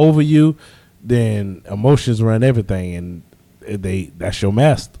emotionally over you, then emotions run everything, and that's your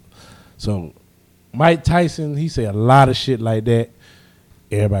master. So Mike Tyson, he say a lot of shit like that.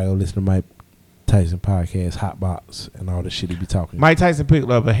 Everybody go listen to Mike Tyson podcast, Hot Box, and all the shit he be talking. Mike Tyson picked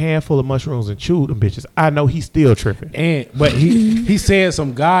up a handful of mushrooms and chewed them bitches. I know he's still tripping. But he said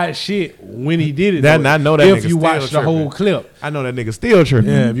some God shit when he did it. That- though. I know that if nigga you still watch the tripping. whole clip. I know that nigga still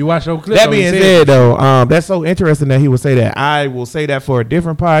tripping. Yeah, if you watch the whole clip. That though, he being said- said, though, that's so interesting that he would say that. I will say that for a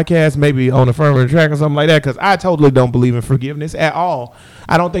different podcast, maybe on Affirmative Track or something like that, because I totally don't believe in forgiveness at all.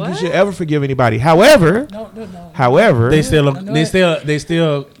 I don't think you should ever forgive anybody. However, they still emotionally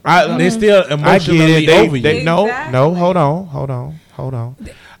over you. No, hold on.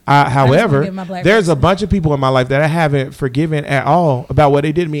 However, forgive my black there's a person. bunch of people in my life that I haven't forgiven at all about what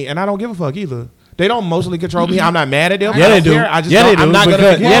they did to me, and I don't give a fuck either. They don't emotionally control me. I'm not mad at them. Yeah, I they don't do. care. I just Yeah, don't, they do. I'm not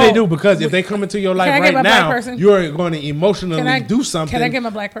because, gonna. yeah, they do. Because if they come into your life I get right my black now, person? you're going to emotionally Can I do something. Can I get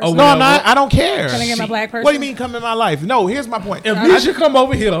my black person? or No, I'm whatever. not. I don't care. Can I get my black person? What do you mean come in my life? No, here's my point. If you should come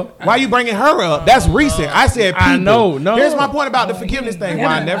over here, Why you bringing her up? That's recent. I said people. I know, no. Here's my point about the forgiveness thing.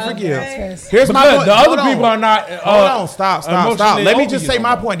 Why I never forgive. Yes. Here's my because point. the Hold other on. people are not. Hold on. Stop. emotionally Let me over just you say no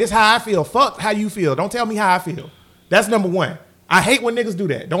my more. point. This is how I feel. Fuck how you feel. Don't tell me how I feel. That's number one. I hate when niggas do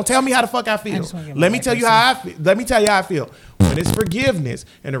that. Don't tell me how the fuck I feel. just wanna get my Let me black tell you how I feel. Let me tell you how I feel. When it's forgiveness,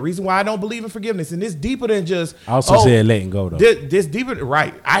 and the reason why I don't believe in forgiveness, and it's deeper than just. I also said letting go though. This deeper,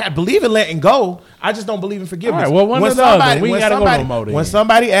 right? I believe in letting go. I just don't believe in forgiveness. All right, well, one or the other. We ain't gotta go no more then. When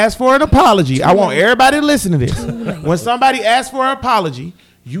somebody asks for an apology, I want everybody to listen to this. When somebody asks for an apology,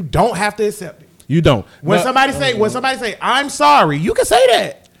 you don't have to accept it. You don't. When somebody say, I'm sorry, you can say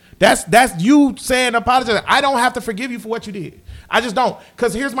that. That's you saying apologize. I don't have to forgive you for what you did. I just don't.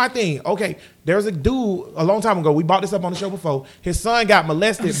 Because here's my thing. Okay, there was a dude a long time ago. We brought this up on the show before. His son got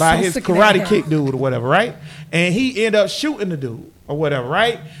molested by his karate kick dude or whatever, right? And he ended up shooting the dude or whatever,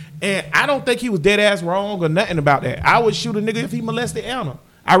 right? And I don't think he was dead ass wrong or nothing about that. I would shoot a nigga if he molested Anna.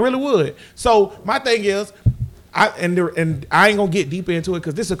 I really would. So my thing is, I ain't gonna get deep into it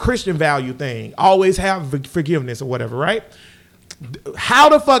because this is a Christian value thing. Always have forgiveness or whatever, right? How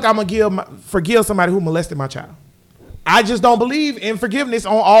the fuck I'm gonna forgive somebody who molested my child? I just don't believe in forgiveness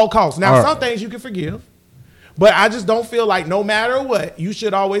on all costs. Now, some things you can forgive, but I just don't feel like no matter what, you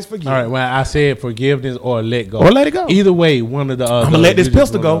should always forgive. All right, well, I said forgiveness or let go. Or let it go. Either way, one of the other. I'm gonna let this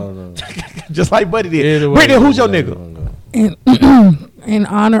pistol go. Just like Buddy did. Way, Brittany, who's your nigga? In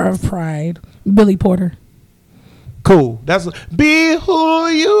honor of pride, Billy Porter. Cool. That's be who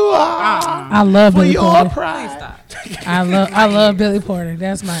you are. I love for Billy your Porter. pride. I love Billy Porter.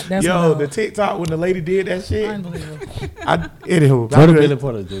 That's my the TikTok when the lady did that shit. unbelievable. Anywho, What did Billy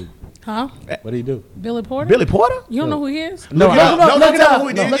Porter do? Huh? What did he do? Billy Porter? Billy Porter? You don't know who he is? Look it up. No, don't tell me who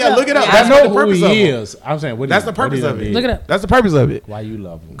he did. Yeah, look it up. I That's know the who purpose of he it. is. I'm saying, That's the purpose of it. Look it up. That's the purpose of it. Why you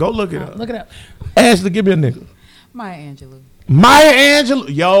love him? Go look it up. Look it up. Ashley, give me a nigga. Maya Angelou. Maya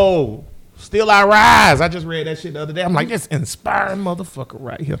Angelou. Yo. Still I Rise. I just read that shit the other day. I'm like, this inspiring motherfucker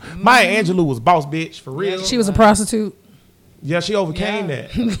right here. Maya Angelou was boss bitch for real. She was a prostitute. Yeah, she overcame that.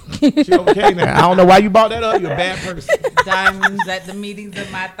 She overcame that. I don't know why you brought that up. You're a bad person. Diamonds at the meetings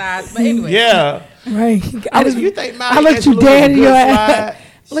of my thighs. But anyway. Yeah. Right. You think Maya I looked you Angelou dead was in a your good ass.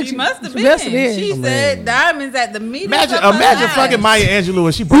 slide? She must have been. Yes, it is. She said diamonds at the meetings Imagine of my thighs. fucking Maya Angelou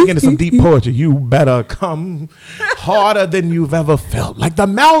and she break into some deep poetry. You better come harder than you've ever felt, like the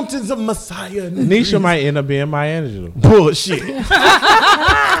mountains of Messiah. Nisha might end up being Maya Angelou. Bullshit.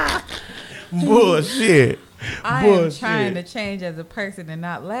 Bullshit. I am trying to change as a person and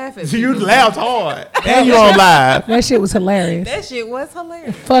not laugh at You people. laughed hard. And you on live. That shit was hilarious. That shit was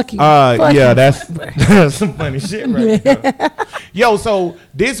hilarious. Fuck you. Fuck Yeah, you. that's some funny shit right there. Yo, so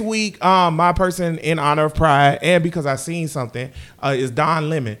this week, my person in honor of pride and because I seen something is Don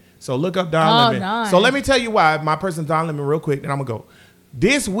Lemon. So look up Don Lemon. nice. So let me tell you why my person's Don Lemon real quick, then I'm gonna go.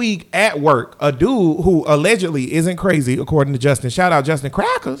 This week at work, a dude who allegedly isn't crazy, according to Justin. Shout out Justin.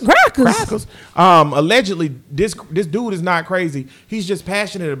 Crackers. Allegedly, this dude is not crazy. He's just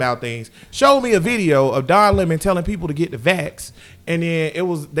passionate about things. Showed me a video of Don Lemon telling people to get the vax, and then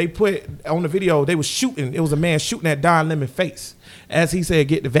they put on the video they was shooting. It was a man shooting at Don Lemon's face as he said,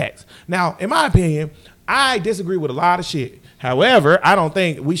 "Get the vax." Now, in my opinion, I disagree with a lot of shit. However, I don't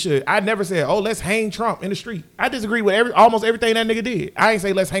think we should. I never said, "Oh, let's hang Trump in the street." I disagree with almost everything that nigga did. I ain't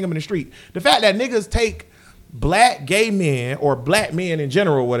say let's hang him in the street. The fact that niggas take black gay men or black men in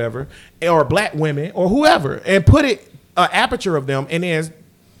general, or whatever, or black women or whoever, and put an aperture of them, and then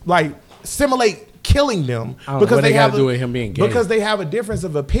like simulate killing them because they have to do with him being gay. Because they have a difference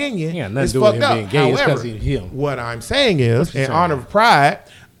of opinion. Yeah, nothing it's to do with fucked him up. being gay. It's However, 'cause he's him. what I'm saying is, in honor of pride,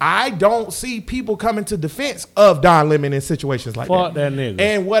 I don't see people coming to defense of Don Lemon in situations like Fuck that nigga.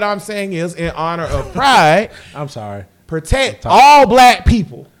 And what I'm saying is, in honor of pride, I'm sorry. protect all black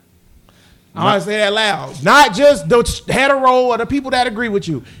people. I want to say that loud. Not just the hetero or the people that agree with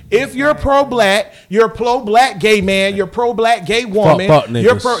you. If you're pro-black, you're pro-black gay man, you're pro-black gay woman. Fuck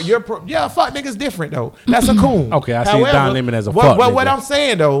niggas. Yeah, fuck niggas different though. That's a coon. Okay, I see Don Lemon as a what, fuck what, nigga. what I'm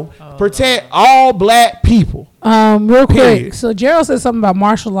saying though, protect all black people. Real quick. Period. So Gerald said something about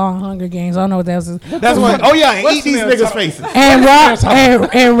martial law and Hunger Games. I don't know what that was. That's what. Oh yeah, and What's eat these the niggas' faces. And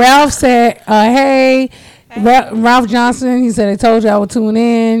Ralph said, "Hey, Ralph Johnson." He said, "I told you I would tune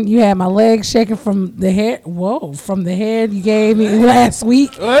in. You had my legs shaking from the head. Whoa, from the head you gave me last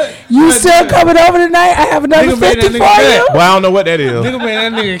week. What? You still coming over tonight? I have another Nigga made 50 that for nigga you. fat. Well, I don't know what that is. Nigga made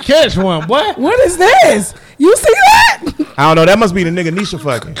that nigga catch one, boy. What is this? You see that? I don't know. That must be the nigga Nisha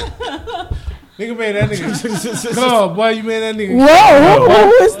fucking. Nigga made that nigga. Come on, boy, you made that nigga. Whoa,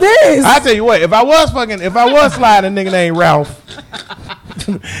 who is this? I tell you what, if I was sliding a nigga named Ralph,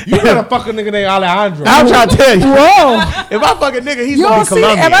 You better fuck a nigga named Alejandro. I'm trying to tell you. Whoa. If I fuck a nigga, he's You gonna don't be see it?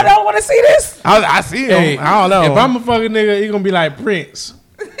 Colombian. If I don't want to see this? I see him. Hey, I don't know. If I'm a fucking nigga, he gonna be like Prince.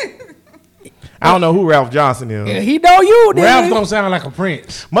 I don't know who Ralph Johnson is. He know you, nigga. Ralph don't sound like a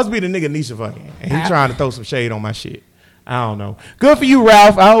prince. Must be the nigga Nisha fucking. And he trying to throw some shade on my shit. I don't know. Good for you,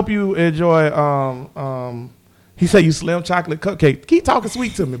 Ralph. I hope you enjoy. He said you slim chocolate cupcake. Keep talking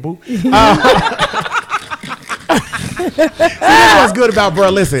sweet to me, boo. See, this what's good about bro.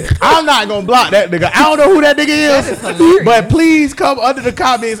 Listen, I'm not gonna block that nigga. I don't know who that nigga is, but please come under the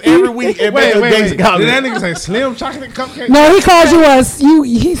comments every week and make a gangsta Did comment. that nigga say slim chocolate cupcake? No, he called you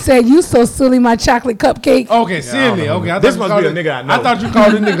he said you so silly, my chocolate cupcake. Okay, silly. Okay, This must be a nigga I know. I thought you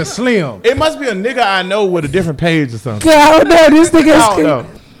called this nigga slim. It must be a nigga I know with a different page or something. God, I don't know. This nigga I don't is. know.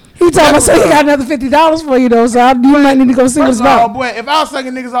 He talking about so he got another $50 for you though, so you might need to go see what's First of all, about. boy, if I was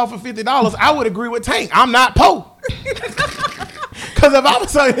sucking niggas off for $50, I would agree with Tank. I'm not po. Because if I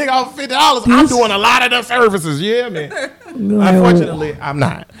was sucking niggas off for $50, I'm doing a lot of the services. Yeah, man. Unfortunately, I'm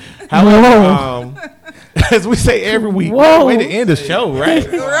not. However, as we say every week, Whoa. way to end the show, right?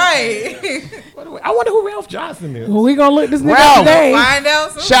 Right. I wonder who Ralph Johnson is. Well, we gonna look this nigga Ralph. up today. Find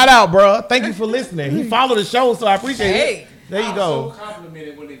out some. Shout out, bro. Thank you for listening. He followed the show, so I appreciate it. There you go.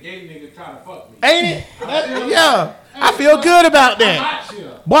 Complimented when the gay nigga try to fuck me. Ain't it? Yeah. I feel good about that.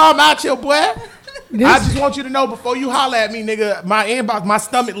 Boy, I'm out here, boy. I just want you to know before you holler at me, nigga, my inbox, my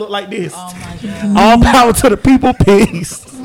stomach look like this. Oh my God. All power to the people. Peace.